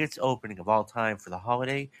 the biggest opening of all time for the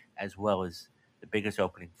holiday, as well as the biggest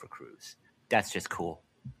opening for Cruise. That's just cool.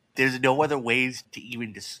 There's no other ways to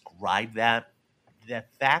even describe that. The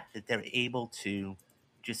fact that they're able to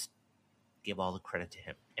just give all the credit to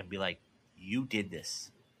him and be like, you did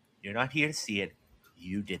this. You're not here to see it.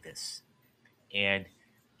 You did this. And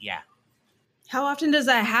yeah. How often does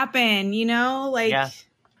that happen? You know, like. Yeah.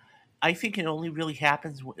 I think it only really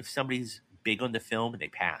happens if somebody's big on the film and they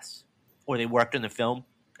pass. Or they worked on the film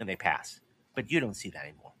and they pass. But you don't see that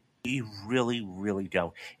anymore. You really, really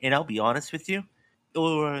don't. And I'll be honest with you.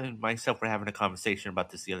 Laura and myself were having a conversation about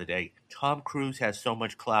this the other day. Tom Cruise has so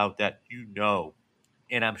much clout that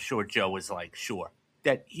and I'm sure Joe was like, sure,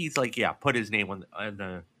 that he's like, yeah, put his name on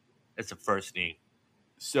the as a first name.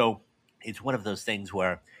 So it's one of those things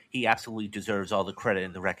where he absolutely deserves all the credit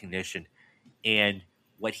and the recognition. And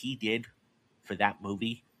what he did for that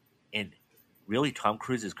movie and really Tom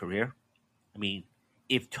Cruise's career, I mean,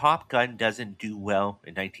 if Top Gun doesn't do well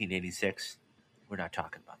in 1986, we're not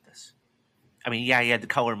talking about this. I mean, yeah, he had The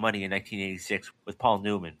Color of Money in 1986 with Paul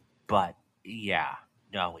Newman, but yeah,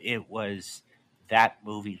 no, it was that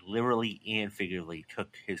movie literally and figuratively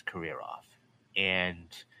took his career off. And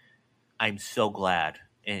I'm so glad.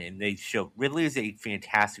 And they showed Ridley is a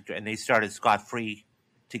fantastic, and they started Scott Free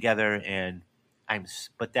together, and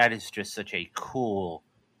but that is just such a cool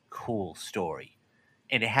story.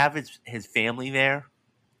 And to have his family there.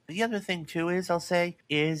 The other thing too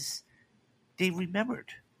is they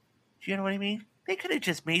remembered. Do you know what I mean? They could have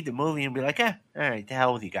just made the movie and be like, all right, to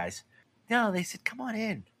hell with you guys. No, they said, come on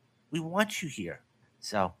in. We want you here.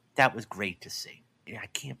 So that was great to see. I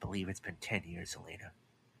can't believe it's been 10 years, Elena.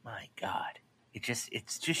 My God. It just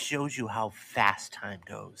shows you how fast time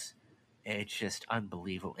goes. It's just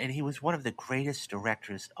unbelievable. And he was one of the greatest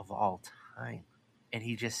directors of all time. And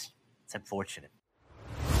it's unfortunate.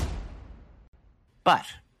 But,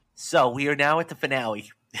 so we are now at the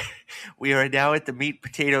finale. We are now at the meat and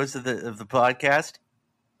potatoes of the podcast.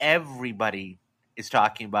 Everybody is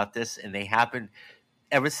talking about this, and they happened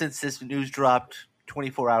ever since this news dropped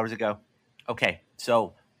 24 hours ago. Okay,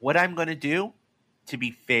 so what I'm going to do, to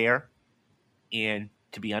be fair and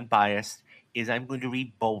to be unbiased, is I'm going to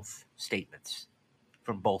read both statements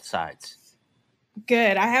from both sides.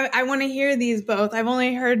 Good. I want to hear these both. I've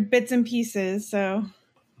only heard bits and pieces, so.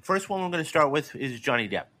 First one I'm going to start with is Johnny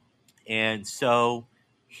Depp. And so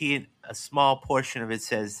a small portion of it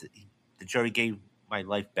says the jury gave my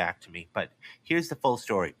life back to me. But here's the full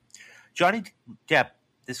story. Johnny Depp,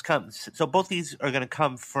 so both these are going to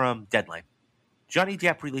come from Deadline. Johnny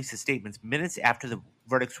Depp released his statements minutes after the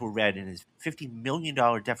verdicts were read in his $50 million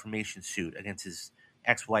defamation suit against his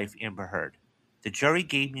ex-wife Amber Heard. The jury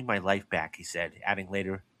gave me my life back, he said, adding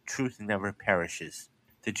later, truth never perishes.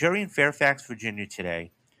 The jury in Fairfax, Virginia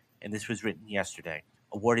today, and this was written yesterday,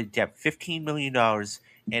 awarded Depp $15 million.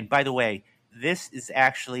 And by the way, this is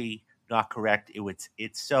actually not correct.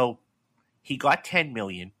 So he got $10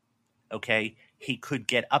 million. Okay, he could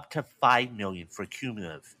get up to $5 million for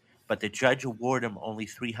cumulative, but the judge awarded him only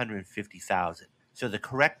 $350,000. So the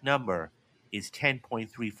correct number is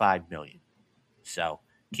 $10.35 million. So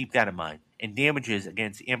keep that in mind. And damages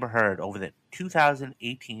against Amber Heard over the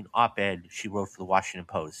 2018 op-ed she wrote for the Washington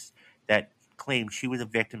Post that claimed she was a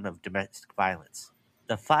victim of domestic violence.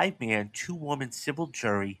 The 5-man, 2-woman civil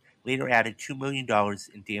jury later added $2 million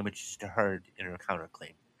in damages to Heard in her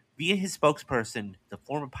counterclaim. Via his spokesperson, the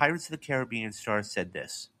former Pirates of the Caribbean star said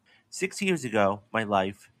this: 6 years ago, my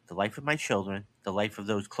life, the life of my children, the life of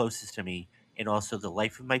those closest to me, and also the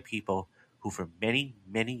life of my people who for many,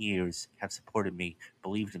 many years have supported me,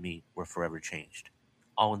 believed in me, were forever changed.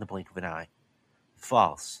 All in the blink of an eye.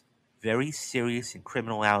 False. Very serious and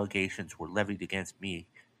criminal allegations were levied against me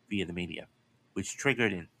via the media, which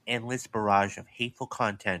triggered an endless barrage of hateful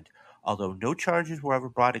content. Although no charges were ever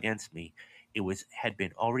brought against me, had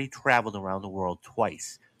been already traveled around the world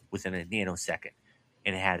twice within a nanosecond,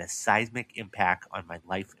 and it had a seismic impact on my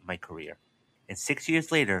life and my career. And 6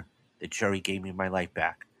 years later, the jury gave me my life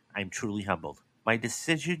back. I am truly humbled. My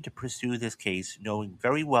decision to pursue this case, knowing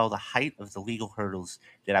very well the height of the legal hurdles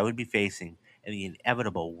that I would be facing and the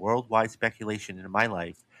inevitable worldwide speculation in my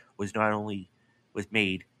life, was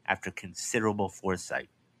made after considerable foresight.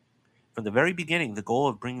 From the very beginning, the goal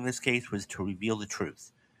of bringing this case was to reveal the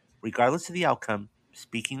truth. Regardless of the outcome,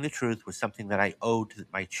 speaking the truth was something that I owed to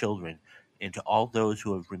my children and to all those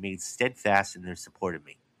who have remained steadfast in their support of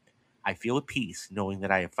me. I feel at peace knowing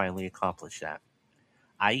that I have finally accomplished that.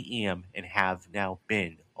 I am and have now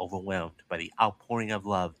been overwhelmed by the outpouring of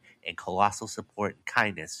love and colossal support and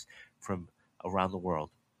kindness from around the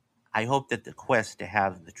world. I hope that the quest to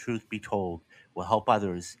have the truth be told will help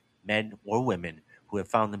others, men or women, who have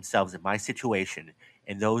found themselves in my situation,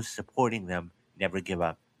 and those supporting them never give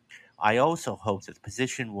up. I also hope that the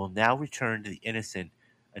position will now return to the innocent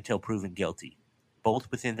until proven guilty, both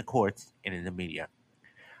within the courts and in the media.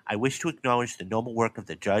 I wish to acknowledge the noble work of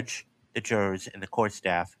the judge, the jurors, and the court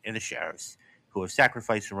staff, and the sheriffs, who have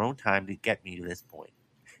sacrificed their own time to get me to this point,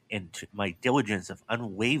 and to my diligence of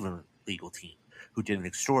unwavering legal team, who did an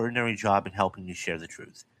extraordinary job in helping me share the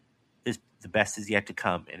truth. The best is yet to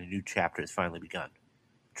come, and a new chapter has finally begun.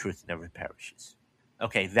 Truth never perishes.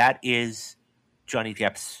 Okay, that is Johnny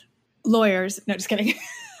Depp's lawyers. No, just kidding.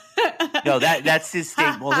 No, that's his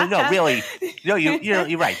statement. Well, no, really, no,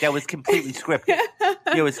 you're right. That was completely scripted.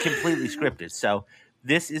 It was completely scripted. So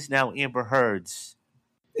this is now Amber Heard's.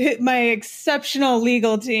 My exceptional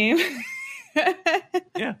legal team.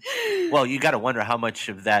 Yeah. Well, you got to wonder how much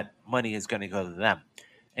of that money is going to go to them,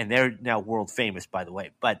 and they're now world famous, by the way.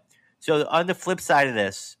 But so on the flip side of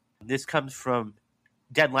this comes from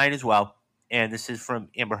Deadline as well, and this is from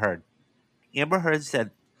Amber Heard. Amber Heard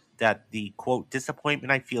said that the, quote,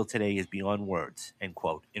 disappointment I feel today is beyond words, end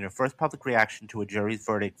quote, in her first public reaction to a jury's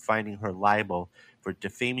verdict finding her liable for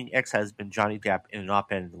defaming ex-husband Johnny Depp in an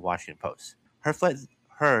op-ed in the Washington Post.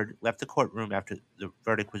 Heard left the courtroom after the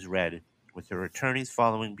verdict was read, with her attorneys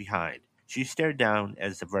following behind. She stared down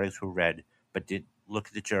as the verdicts were read, but didn't look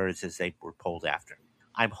at the jurors as they were polled after.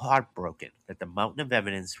 I'm heartbroken that the mountain of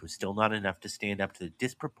evidence was still not enough to stand up to the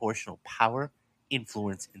disproportional power,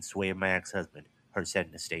 influence, and sway of my ex-husband, Heard said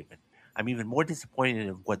in a statement. I'm even more disappointed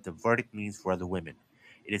in what the verdict means for other women.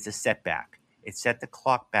 It is a setback. It set the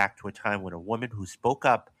clock back to a time when a woman who spoke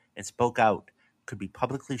up and spoke out could be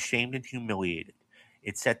publicly shamed and humiliated.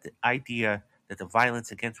 It set the idea that the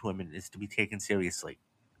violence against women is to be taken seriously.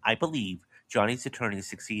 I believe Johnny's attorney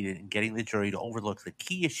succeeded in getting the jury to overlook the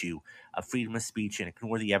key issue of freedom of speech and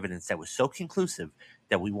ignore the evidence that was so conclusive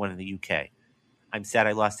that we won in the UK. I'm sad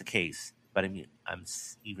I lost the case, but I'm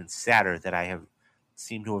even sadder that I have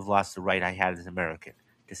seemed to have lost the right I had as an American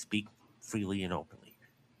to speak freely and openly.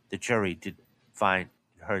 The jury did find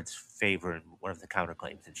Heard's favor in one of the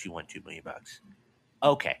counterclaims, and she won $2 million.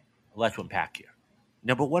 Okay, let's unpack here.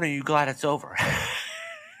 Number one, are you glad it's over?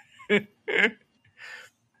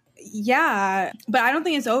 Yeah, but I don't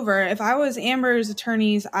think it's over. If I was Amber's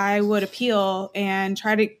attorneys, I would appeal and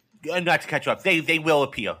try to... Not to cut you off, they will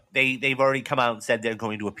appeal. They've already come out and said they're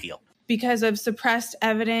going to appeal. Because of suppressed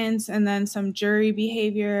evidence and then some jury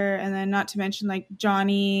behavior, and then not to mention like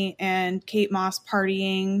Johnny and Kate Moss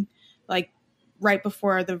partying like right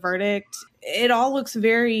before the verdict. It all looks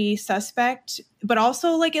very suspect, but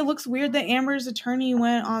also like it looks weird that Amber's attorney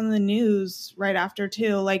went on the news right after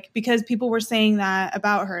too, like because people were saying that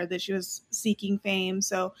about her, that she was seeking fame.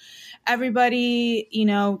 So everybody, you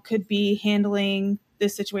know, could be handling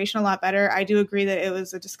this situation a lot better. I do agree that it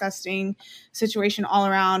was a disgusting situation all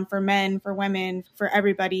around for men, for women, for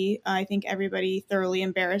everybody. I think everybody thoroughly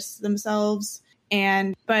embarrassed themselves.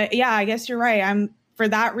 But yeah, I guess you're right. For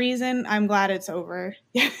that reason, I'm glad it's over.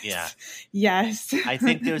 Yeah. Yes. I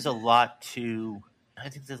think there's a lot to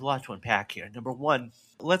unpack here. Number one,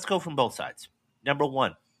 let's go from both sides. Number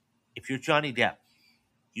one, if you're Johnny Depp,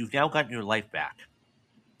 you've now gotten your life back.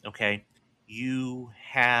 Okay? You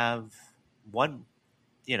have won,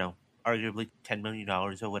 arguably $10 million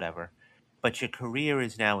or whatever, but your career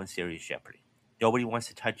is now in serious jeopardy. Nobody wants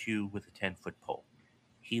to touch you with a 10-foot pole.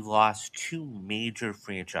 He lost two major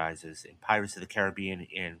franchises in Pirates of the Caribbean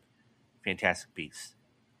and Fantastic Beasts.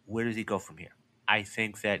 Where does he go from here? I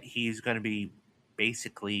think that he's going to be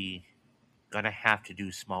basically going to have to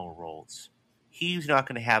do smaller roles. He's not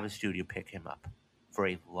going to have a studio pick him up for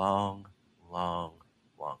a long, long,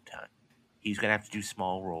 long time. He's going to have to do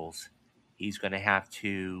small roles. He's going to have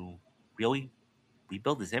to really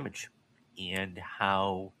rebuild his image. And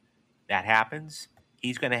how that happens,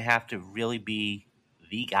 he's going to have to really be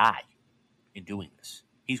the guy in doing this.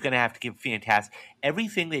 He's going to have to give fantastic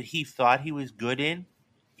everything that he thought he was good in.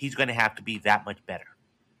 He's going to have to be that much better,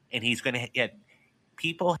 and he's going to get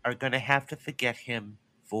people are going to have to forget him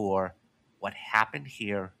for what happened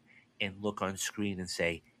here and look on screen and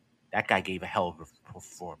say that guy gave a hell of a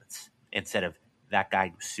performance instead of that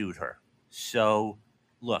guy sued her. So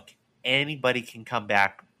look, anybody can come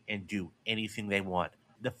back and do anything they want.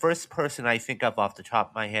 The first person I think of off the top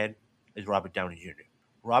of my head is Robert Downey Jr.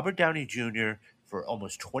 Robert Downey Jr. for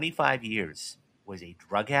almost 25 years was a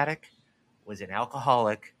drug addict, was an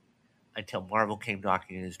alcoholic, until Marvel came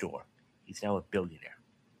knocking on his door. He's now a billionaire.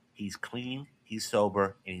 He's clean, he's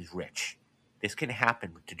sober, and he's rich. This can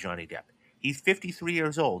happen to Johnny Depp. He's 53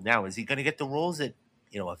 years old. Now, is he going to get the roles that,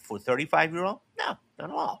 for a 35-year-old? No, not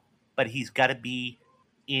at all. But he's got to be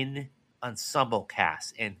in ensemble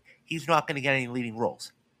cast, and he's not going to get any leading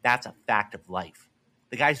roles. That's a fact of life.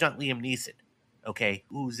 The guy's not Liam Neeson, okay,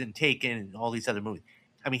 who's in Taken and all these other movies.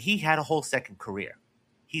 I mean, he had a whole second career.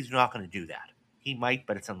 He's not going to do that. He might,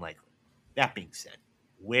 but it's unlikely. That being said,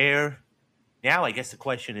 now I guess the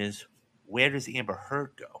question is, where does Amber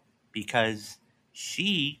Heard go? Because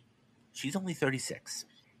she's only 36,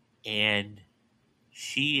 and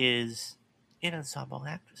she is an ensemble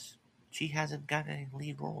actress. She hasn't got any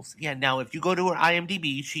lead roles. Yeah, now if you go to her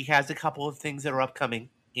IMDb, she has a couple of things that are upcoming,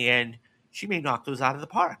 and she may knock those out of the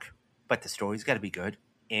park. But the story's got to be good,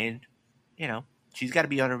 and, she's got to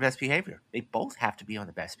be on her best behavior. They both have to be on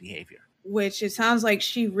the best behavior. Which it sounds like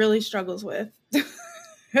she really struggles with.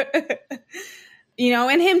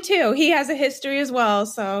 And him too. He has a history as well,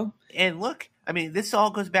 so. And look, I mean, this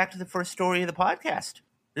all goes back to the first story of the podcast.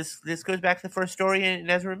 This goes back to the first story in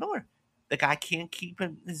Ezra Miller. The guy can't keep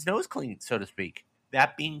his nose clean, so to speak.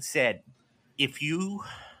 That being said, if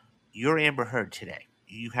you're Amber Heard today,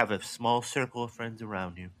 you have a small circle of friends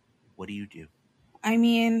around you, what do you do? I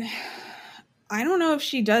mean, I don't know if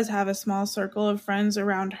she does have a small circle of friends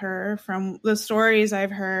around her from the stories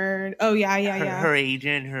I've heard. Oh, yeah. Her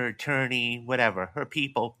agent, her attorney, whatever, her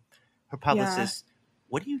people, her publicists. Yeah.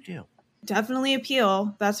 What do you do? Definitely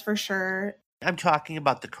appeal, that's for sure. I'm talking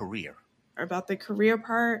about the career. About the career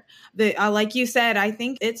part. Like you said, I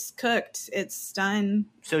think it's cooked. It's done.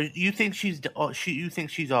 So you think she's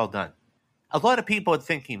all done? A lot of people are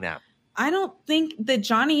thinking that. I don't think that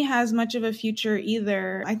Johnny has much of a future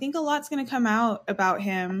either. I think a lot's going to come out about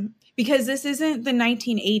him because this isn't the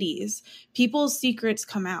 1980s. People's secrets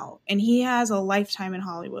come out, and he has a lifetime in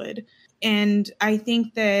Hollywood. And I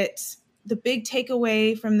think that the big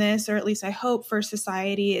takeaway from this, or at least I hope for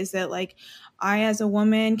society, is that like I, as a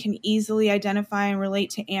woman, can easily identify and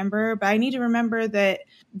relate to Amber, but I need to remember that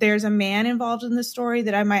there's a man involved in the story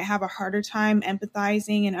that I might have a harder time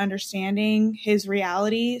empathizing and understanding his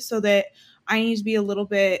reality, so that I need to be a little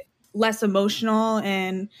bit less emotional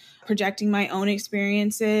and projecting my own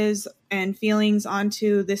experiences and feelings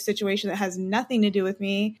onto this situation that has nothing to do with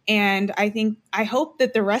me. And I hope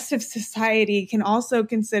that the rest of society can also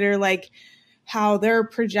consider like how they're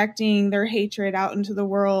projecting their hatred out into the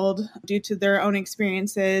world due to their own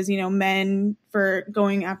experiences, men for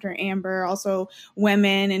going after Amber, also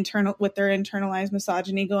women with their internalized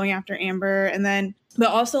misogyny going after Amber. And then, but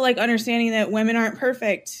also like understanding that women aren't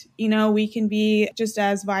perfect. We can be just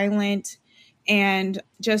as violent and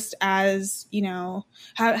just as,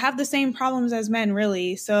 have the same problems as men,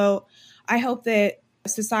 really. So I hope that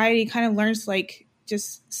society kind of learns to like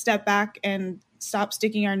just step back and stop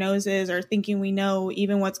sticking our noses or thinking we know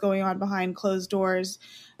even what's going on behind closed doors.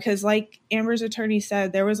 Because like Amber's attorney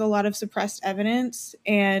said, there was a lot of suppressed evidence,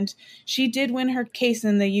 and she did win her case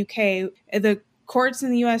in the UK. The courts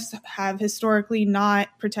in the US have historically not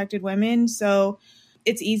protected women. So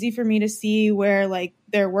it's easy for me to see where like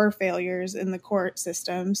there were failures in the court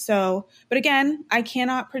system. So, but again, I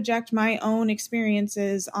cannot project my own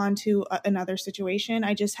experiences onto another situation.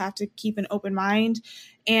 I just have to keep an open mind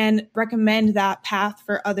and recommend that path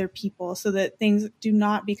for other people so that things do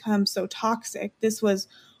not become so toxic. This was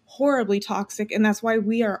horribly toxic, and that's why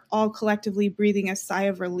we are all collectively breathing a sigh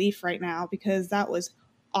of relief right now, because that was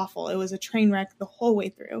awful. It was a train wreck the whole way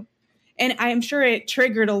through. And I'm sure it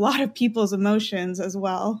triggered a lot of people's emotions as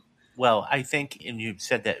well. Well, I think, and you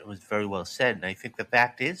said that it was very well said, and I think the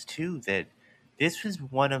fact is, too, that this was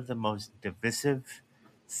one of the most divisive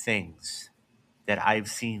things that I've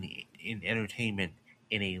seen in entertainment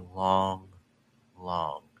in a long,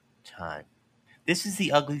 long time. This is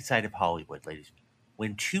the ugly side of Hollywood, ladies.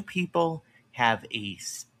 When two people have a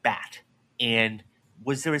spat, and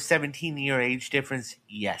was there a 17-year age difference?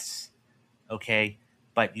 Yes. Okay?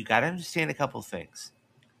 But you got to understand a couple things.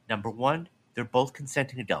 Number one, they're both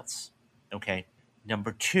consenting adults. Okay?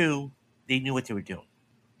 Number two, they knew what they were doing.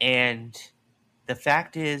 And the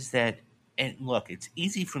fact is that, and look, it's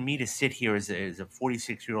easy for me to sit here as a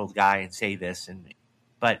 46-year-old guy and say this,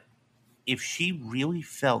 but if she really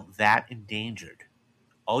felt that endangered,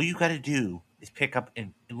 all you got to do is pick up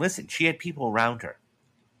and listen. She had people around her.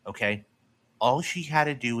 Okay? All she had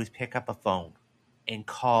to do was pick up a phone and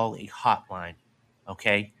call a hotline.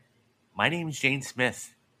 Okay? My name is Jane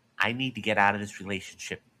Smith. I need to get out of this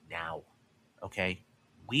relationship now. Okay?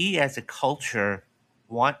 We as a culture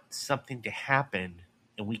want something to happen,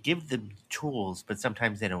 and we give them tools, but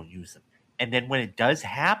sometimes they don't use them. And then when it does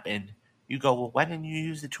happen, you go, well, why didn't you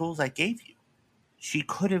use the tools I gave you? She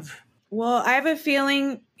could have. Well, I have a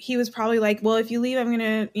feeling he was probably like, well, if you leave, I'm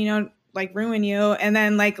going to, like ruin you. And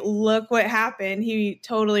then like, look what happened. He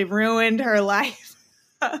totally ruined her life.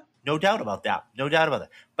 No doubt about that. No doubt about that.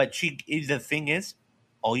 But the thing is,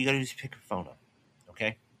 all you got to do is pick her phone up.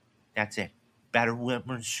 Okay? That's it. Battered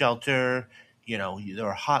Women's Shelter, there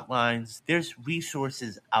are hotlines. There's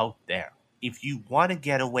resources out there. If you want to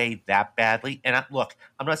get away that badly, and look,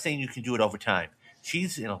 I'm not saying you can do it over time.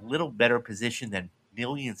 She's in a little better position than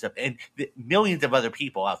millions of other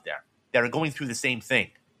people out there that are going through the same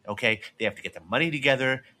thing. Okay? They have to get the money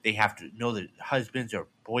together. They have to know their husbands or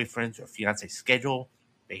boyfriends or fiance's schedule.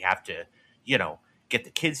 They have to, get the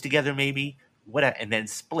kids together maybe, whatever, and then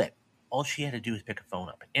split. All she had to do was pick a phone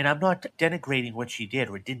up. And I'm not denigrating what she did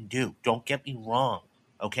or didn't do. Don't get me wrong,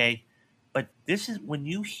 okay? But this is when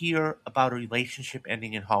you hear about a relationship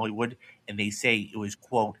ending in Hollywood and they say it was,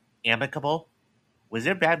 quote, amicable. Was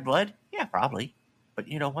there bad blood? Yeah, probably. But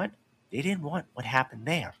you know what? They didn't want what happened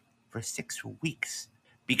there for 6 weeks,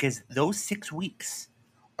 because those 6 weeks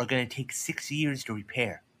are going to take 6 years to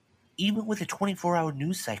repair, even with a 24-hour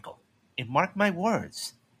news cycle. And mark my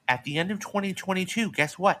words, at the end of 2022,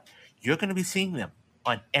 guess what? You're going to be seeing them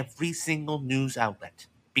on every single news outlet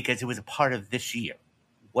because it was a part of this year.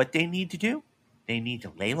 What they need to do, they need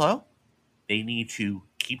to lay low, they need to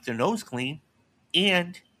keep their nose clean,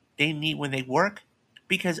 and they need, when they work,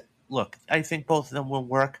 because, look, I think both of them will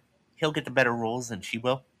work. He'll get the better roles than she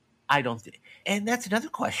will. I don't think. And that's another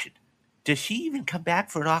question. Does she even come back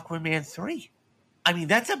for an Aquaman 3? I mean,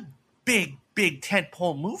 that's a big, big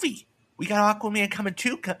tentpole movie. We got Aquaman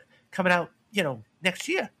coming out, next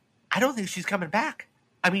year. I don't think she's coming back.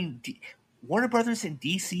 I mean, Warner Brothers and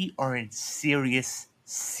DC are in serious,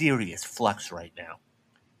 serious flux right now.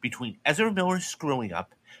 between Ezra Miller screwing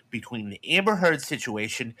up, between the Amber Heard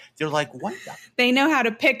situation. They're like, what the? They know how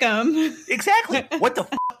to pick them. Exactly. What the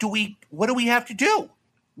what do we have to do?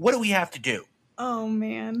 What do we have to do? Oh,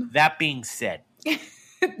 man. That being said.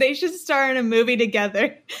 They should star in a movie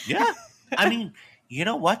together. Yeah. I mean, you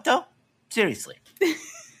know what, though? Seriously.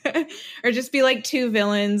 Or just be like two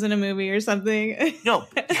villains in a movie or something. No,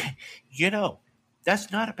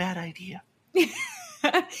 that's not a bad idea.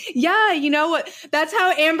 Yeah, you know what? That's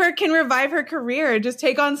how Amber can revive her career. Just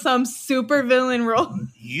take on some super villain role.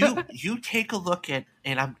 You take a look at,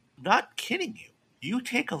 and I'm not kidding you, you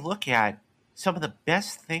take a look at some of the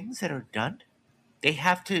best things that are done. They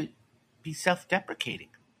have to be self-deprecating.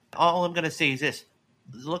 All I'm going to say is this.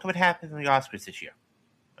 Look at what happened in the Oscars this year.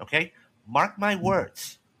 Okay? Mark my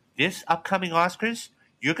words. This upcoming Oscars,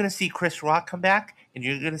 you're going to see Chris Rock come back, and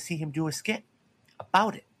you're going to see him do a skit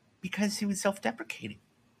about it because he was self-deprecating.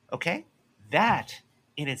 Okay? That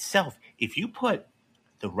in itself, if you put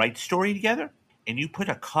the right story together and you put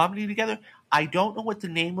a comedy together, I don't know what the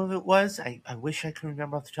name of it was. I wish I could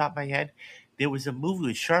remember off the top of my head. There was a movie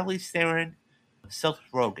with Charlize Theron, Seth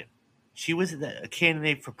Rogen. She was a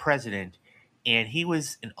candidate for president, and he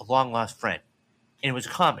was a long-lost friend. And it was a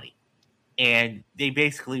comedy. And they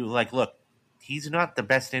basically were like, look, he's not the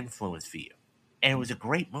best influence for you. And it was a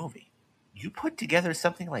great movie. You put together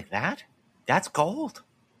something like that, that's gold.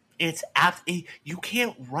 It's you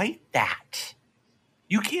can't write that.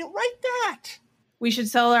 You can't write that. We should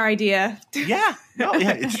sell our idea. Yeah. No,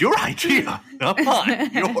 yeah, it's your idea, not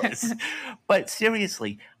mine, yours. But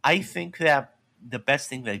seriously, I think that the best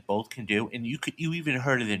thing they both can do, and you even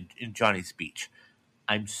heard it in Johnny's speech,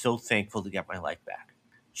 I'm so thankful to get my life back.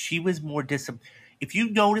 She was more if you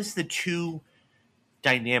notice the two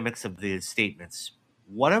dynamics of the statements,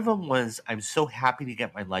 one of them was, I'm so happy to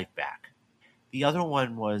get my life back. The other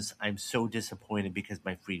one was, I'm so disappointed because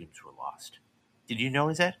my freedoms were lost. Did you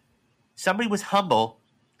notice that? Somebody was humble,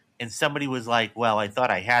 and somebody was like, well, I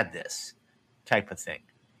thought I had this type of thing.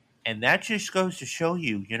 And that just goes to show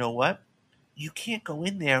you, you know what? You can't go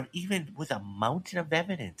in there even with a mountain of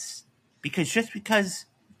evidence. Because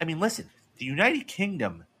listen, the United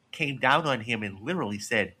Kingdom came down on him and literally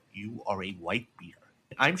said, you are a white beater.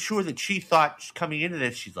 I'm sure that she thought coming into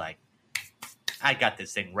this, she's like, I got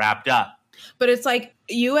this thing wrapped up. But it's like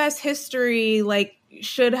U.S. history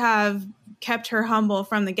should have kept her humble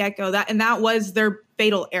from the get-go. That was their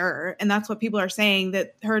fatal error. And that's what people are saying,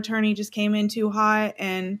 that her attorney just came in too hot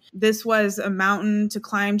and this was a mountain to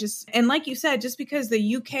climb. And like you said, just because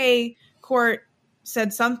the UK court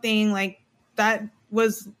said something, like that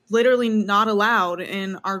was literally not allowed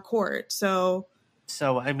in our court. So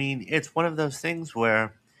I mean, it's one of those things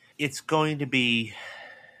where it's going to be,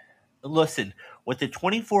 listen, with the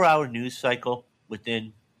 24-hour news cycle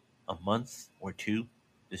within a month or two,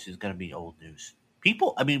 this is going to be old news.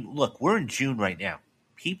 People, look, we're in June right now.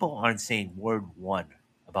 People aren't saying word one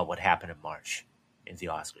about what happened in March in the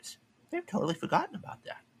Oscars. They've totally forgotten about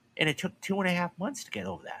that. And it took 2.5 months to get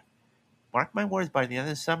over that. Mark my words, by the end of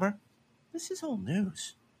the summer, this is old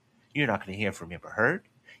news. You're not going to hear from Amber Heard.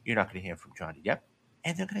 You're not going to hear from Johnny Depp.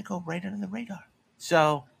 And they're going to go right under the radar.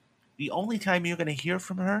 So the only time you're going to hear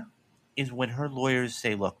from her is when her lawyers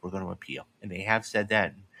say, look, we're going to appeal. And they have said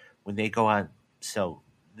that when they go on. So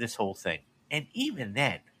this whole thing. And even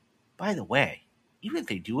then, by the way, even if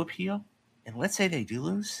they do appeal, and let's say they do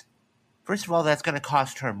lose, first of all, that's going to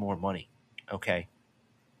cost her more money. Okay?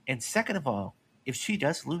 And second of all, if she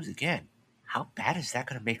does lose again, how bad is that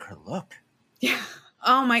going to make her look? Yeah.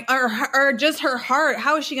 Oh my, or just her heart.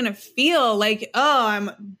 How is she going to feel? I'm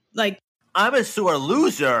a sore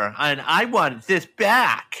loser and I want this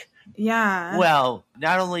back. Yeah. Well,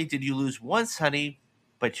 not only did you lose once, honey,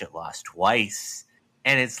 but you lost twice.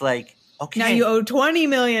 And it's like, okay. Now you owe $20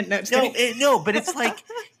 million. No, but it's like,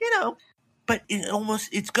 but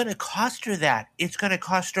it's going to cost her that. It's going to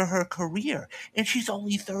cost her career. And she's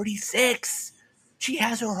only 36. She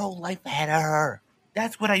has her whole life ahead of her.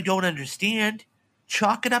 That's what I don't understand.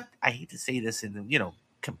 Chalk it up. I hate to say this and,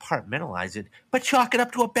 compartmentalize it, but chalk it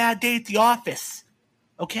up to a bad day at the office.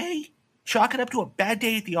 Okay? Chalk it up to a bad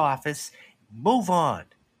day at the office. Move on.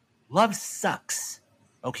 Love sucks.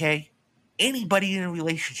 Okay? Anybody in a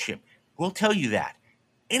relationship will tell you that.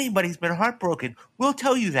 Anybody's been heartbroken will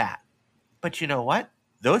tell you that. But you know what?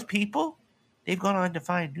 Those people, they've gone on to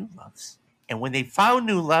find new loves. And when they found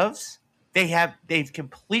new loves, they've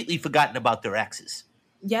completely forgotten about their exes.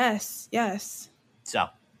 Yes. So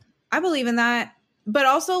I believe in that. But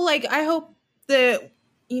also, I hope that,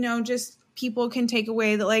 just people can take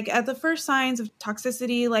away that, at the first signs of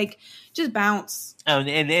toxicity, just bounce.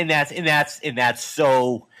 And that's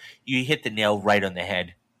so, you hit the nail right on the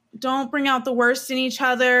head. don't bring out the worst in each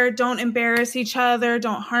other. Don't embarrass each other.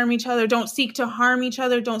 Don't harm each other. Don't seek to harm each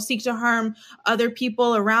other. Don't seek to harm other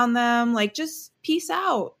people around them. Like, just peace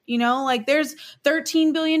out, you know? Like, there's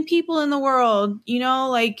 13 billion people in the world, you know?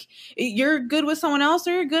 Like, you're good with someone else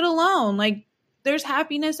or you're good alone. Like, there's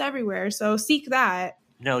happiness everywhere. So seek that.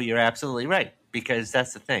 No, you're absolutely right, because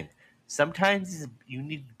that's the thing. Sometimes you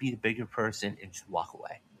need to be the bigger person and just walk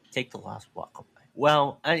away. Take the loss, walk away.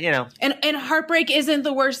 Well, you know. And heartbreak isn't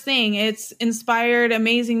the worst thing. It's inspired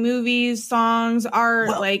amazing movies, songs, art.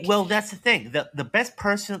 Well, that's the thing. The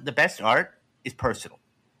best art is personal.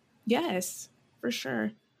 Yes, for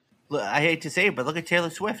sure. I hate to say it, but look at Taylor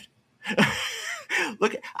Swift.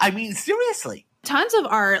 I mean, seriously. Tons of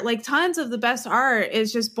art, like tons of the best art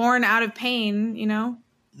is just born out of pain, you know?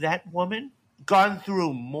 That woman gone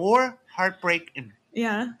through more heartbreak and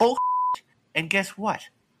bullshit. And guess what?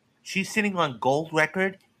 She's sitting on gold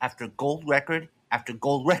record after gold record after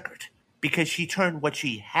gold record because she turned what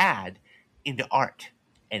she had into art.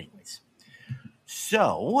 Anyways,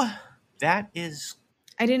 so that is.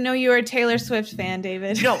 I didn't know you were a Taylor Swift fan,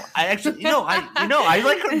 David. No, I actually, I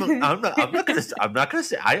like her. I'm not gonna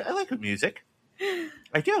say I like her music.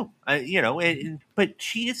 I do. But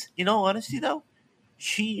she is, in all honesty, though,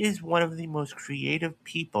 she is one of the most creative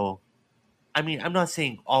people. I mean, I'm not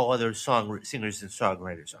saying all other singers and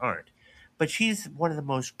songwriters aren't, but she's one of the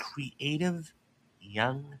most creative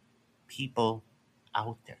young people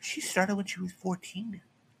out there. She started when she was 14.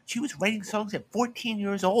 She was writing songs at 14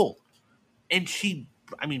 years old. And she,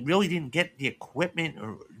 really didn't get the equipment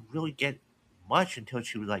or really get much until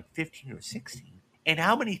she was like 15 or 16. And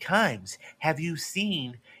how many times have you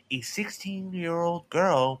seen a 16-year-old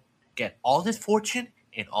girl get all this fortune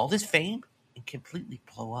and all this fame and completely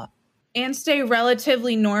blow up? And stay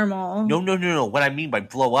relatively normal. No. What I mean by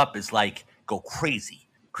blow up is like go crazy.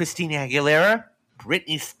 Christina Aguilera,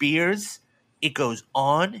 Britney Spears, it goes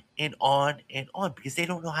on and on and on because they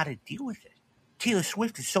don't know how to deal with it. Taylor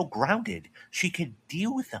Swift is so grounded, she can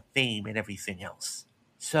deal with the fame and everything else.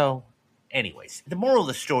 So, anyways, the moral of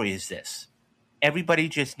the story is this. Everybody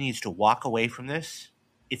just needs to walk away from this.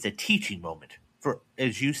 It's a teaching moment for,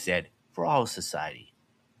 as you said, for all of society.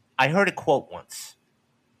 I heard a quote once.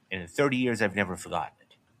 And in 30 years, I've never forgotten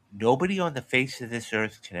it. Nobody on the face of this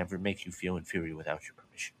earth can ever make you feel inferior without your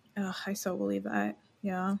permission. Ugh, I so believe that.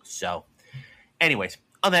 Yeah. So, anyways,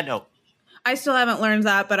 on that note. I still haven't learned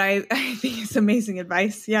that, but I think it's amazing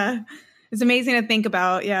advice. Yeah. It's amazing to think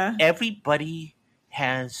about. Yeah. Everybody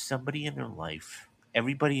has somebody in their life.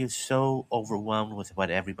 Everybody is so overwhelmed with what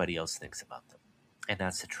everybody else thinks about them. And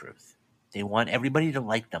that's the truth. They want everybody to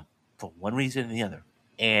like them for one reason or the other.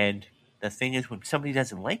 And the thing is, when somebody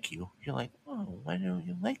doesn't like you, you're like, oh, why don't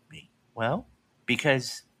you like me? Well,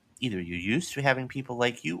 because either you're used to having people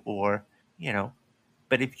like you or,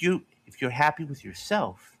 but if you're happy with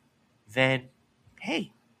yourself, then,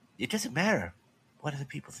 hey, it doesn't matter what other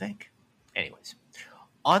people think. Anyways,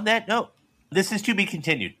 on that note, this is to be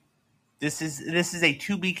continued. This is a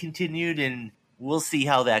to be continued, and we'll see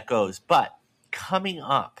how that goes. But coming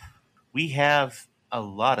up, we have a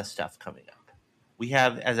lot of stuff coming up. We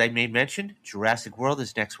have, as I made mention, Jurassic World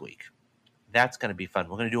is next week. That's going to be fun.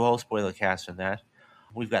 We're going to do a whole spoiler cast on that.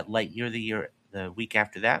 We've got Lightyear the week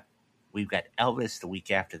after that. We've got Elvis the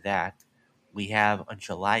week after that. We have on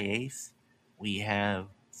July 8th, we have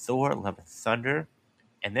Thor, Love and Thunder.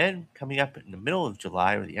 And then coming up in the middle of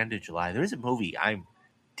July or the end of July, there is a movie I'm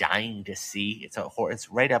dying to see.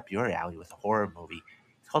 It's right up your alley with a horror movie.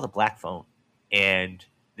 It's called The Black Phone. And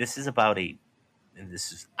this is about and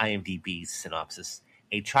this is IMDb's synopsis,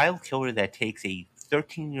 a child killer that takes a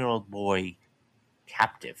 13-year-old boy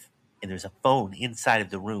captive. And there's a phone inside of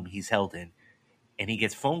the room he's held in. And he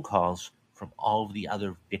gets phone calls from all of the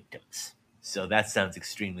other victims. So that sounds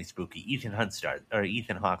extremely spooky. Ethan Hawke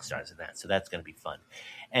stars in that. So that's going to be fun.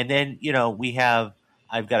 And then,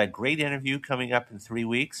 I've got a great interview coming up in 3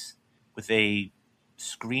 weeks with a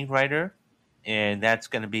screenwriter. And that's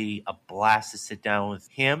going to be a blast to sit down with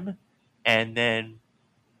him. And then,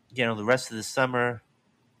 the rest of the summer,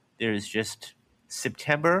 there's just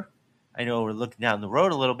September. I know we're looking down the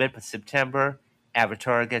road a little bit, but September,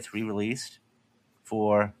 Avatar gets re-released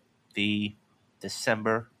for the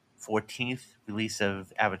December 14th release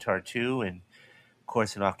of Avatar 2. And, of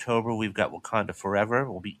course, in October, we've got Wakanda Forever.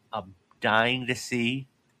 I'm dying to see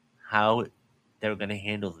how they're going to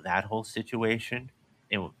handle that whole situation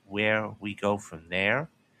and where we go from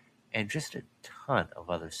there. And just a ton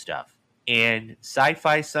of other stuff. And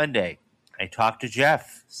Sci-Fi Sunday, I talked to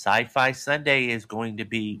Jeff. Sci-Fi Sunday is we're going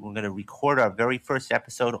to record our very first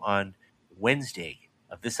episode on Wednesday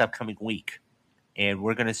of this upcoming week. And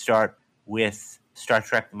we're going to start with Star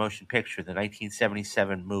Trek The Motion Picture, the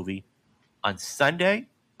 1977 movie. On Sunday,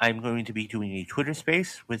 I'm going to be doing a Twitter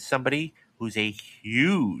space with somebody who's a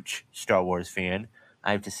huge Star Wars fan.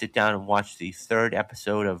 I have to sit down and watch the third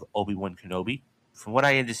episode of Obi-Wan Kenobi. From what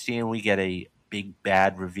I understand, we get a big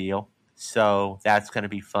bad reveal. So that's going to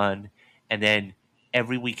be fun. And then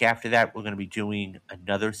every week after that, we're going to be doing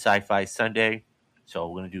another Sci-Fi Sunday. So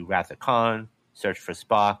we're going to do Wrath of Khan, Search for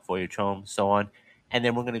Spock, Voyage Home, so on. And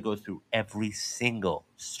then we're going to go through every single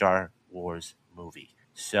Star Wars movie.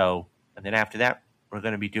 So, and then after that, we're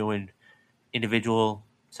going to be doing individual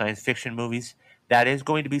science fiction movies. That is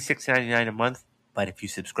going to be $6.99 a month. But if you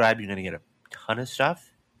subscribe, you're going to get a ton of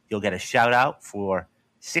stuff. You'll get a shout out for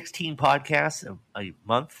 16 podcasts a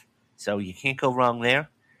month. So you can't go wrong there.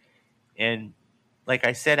 And like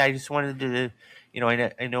I said, I just wanted to,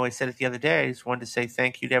 I know I said it the other day. I just wanted to say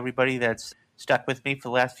thank you to everybody that's stuck with me for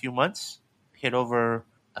the last few months. Hit over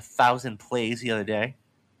 1,000 plays the other day.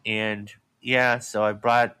 And yeah, so I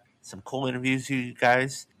brought some cool interviews to you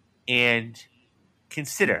guys. And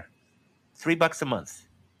consider $3 a month.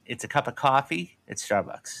 It's a cup of coffee at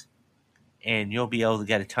Starbucks. And you'll be able to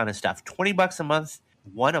get a ton of stuff. $20 a month,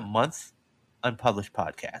 one a month, unpublished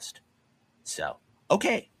podcast. So,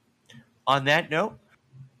 okay. On that note,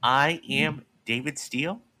 I am David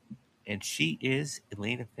Steele, and she is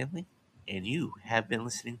Elena Finley, and you have been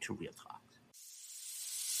listening to Real Talk.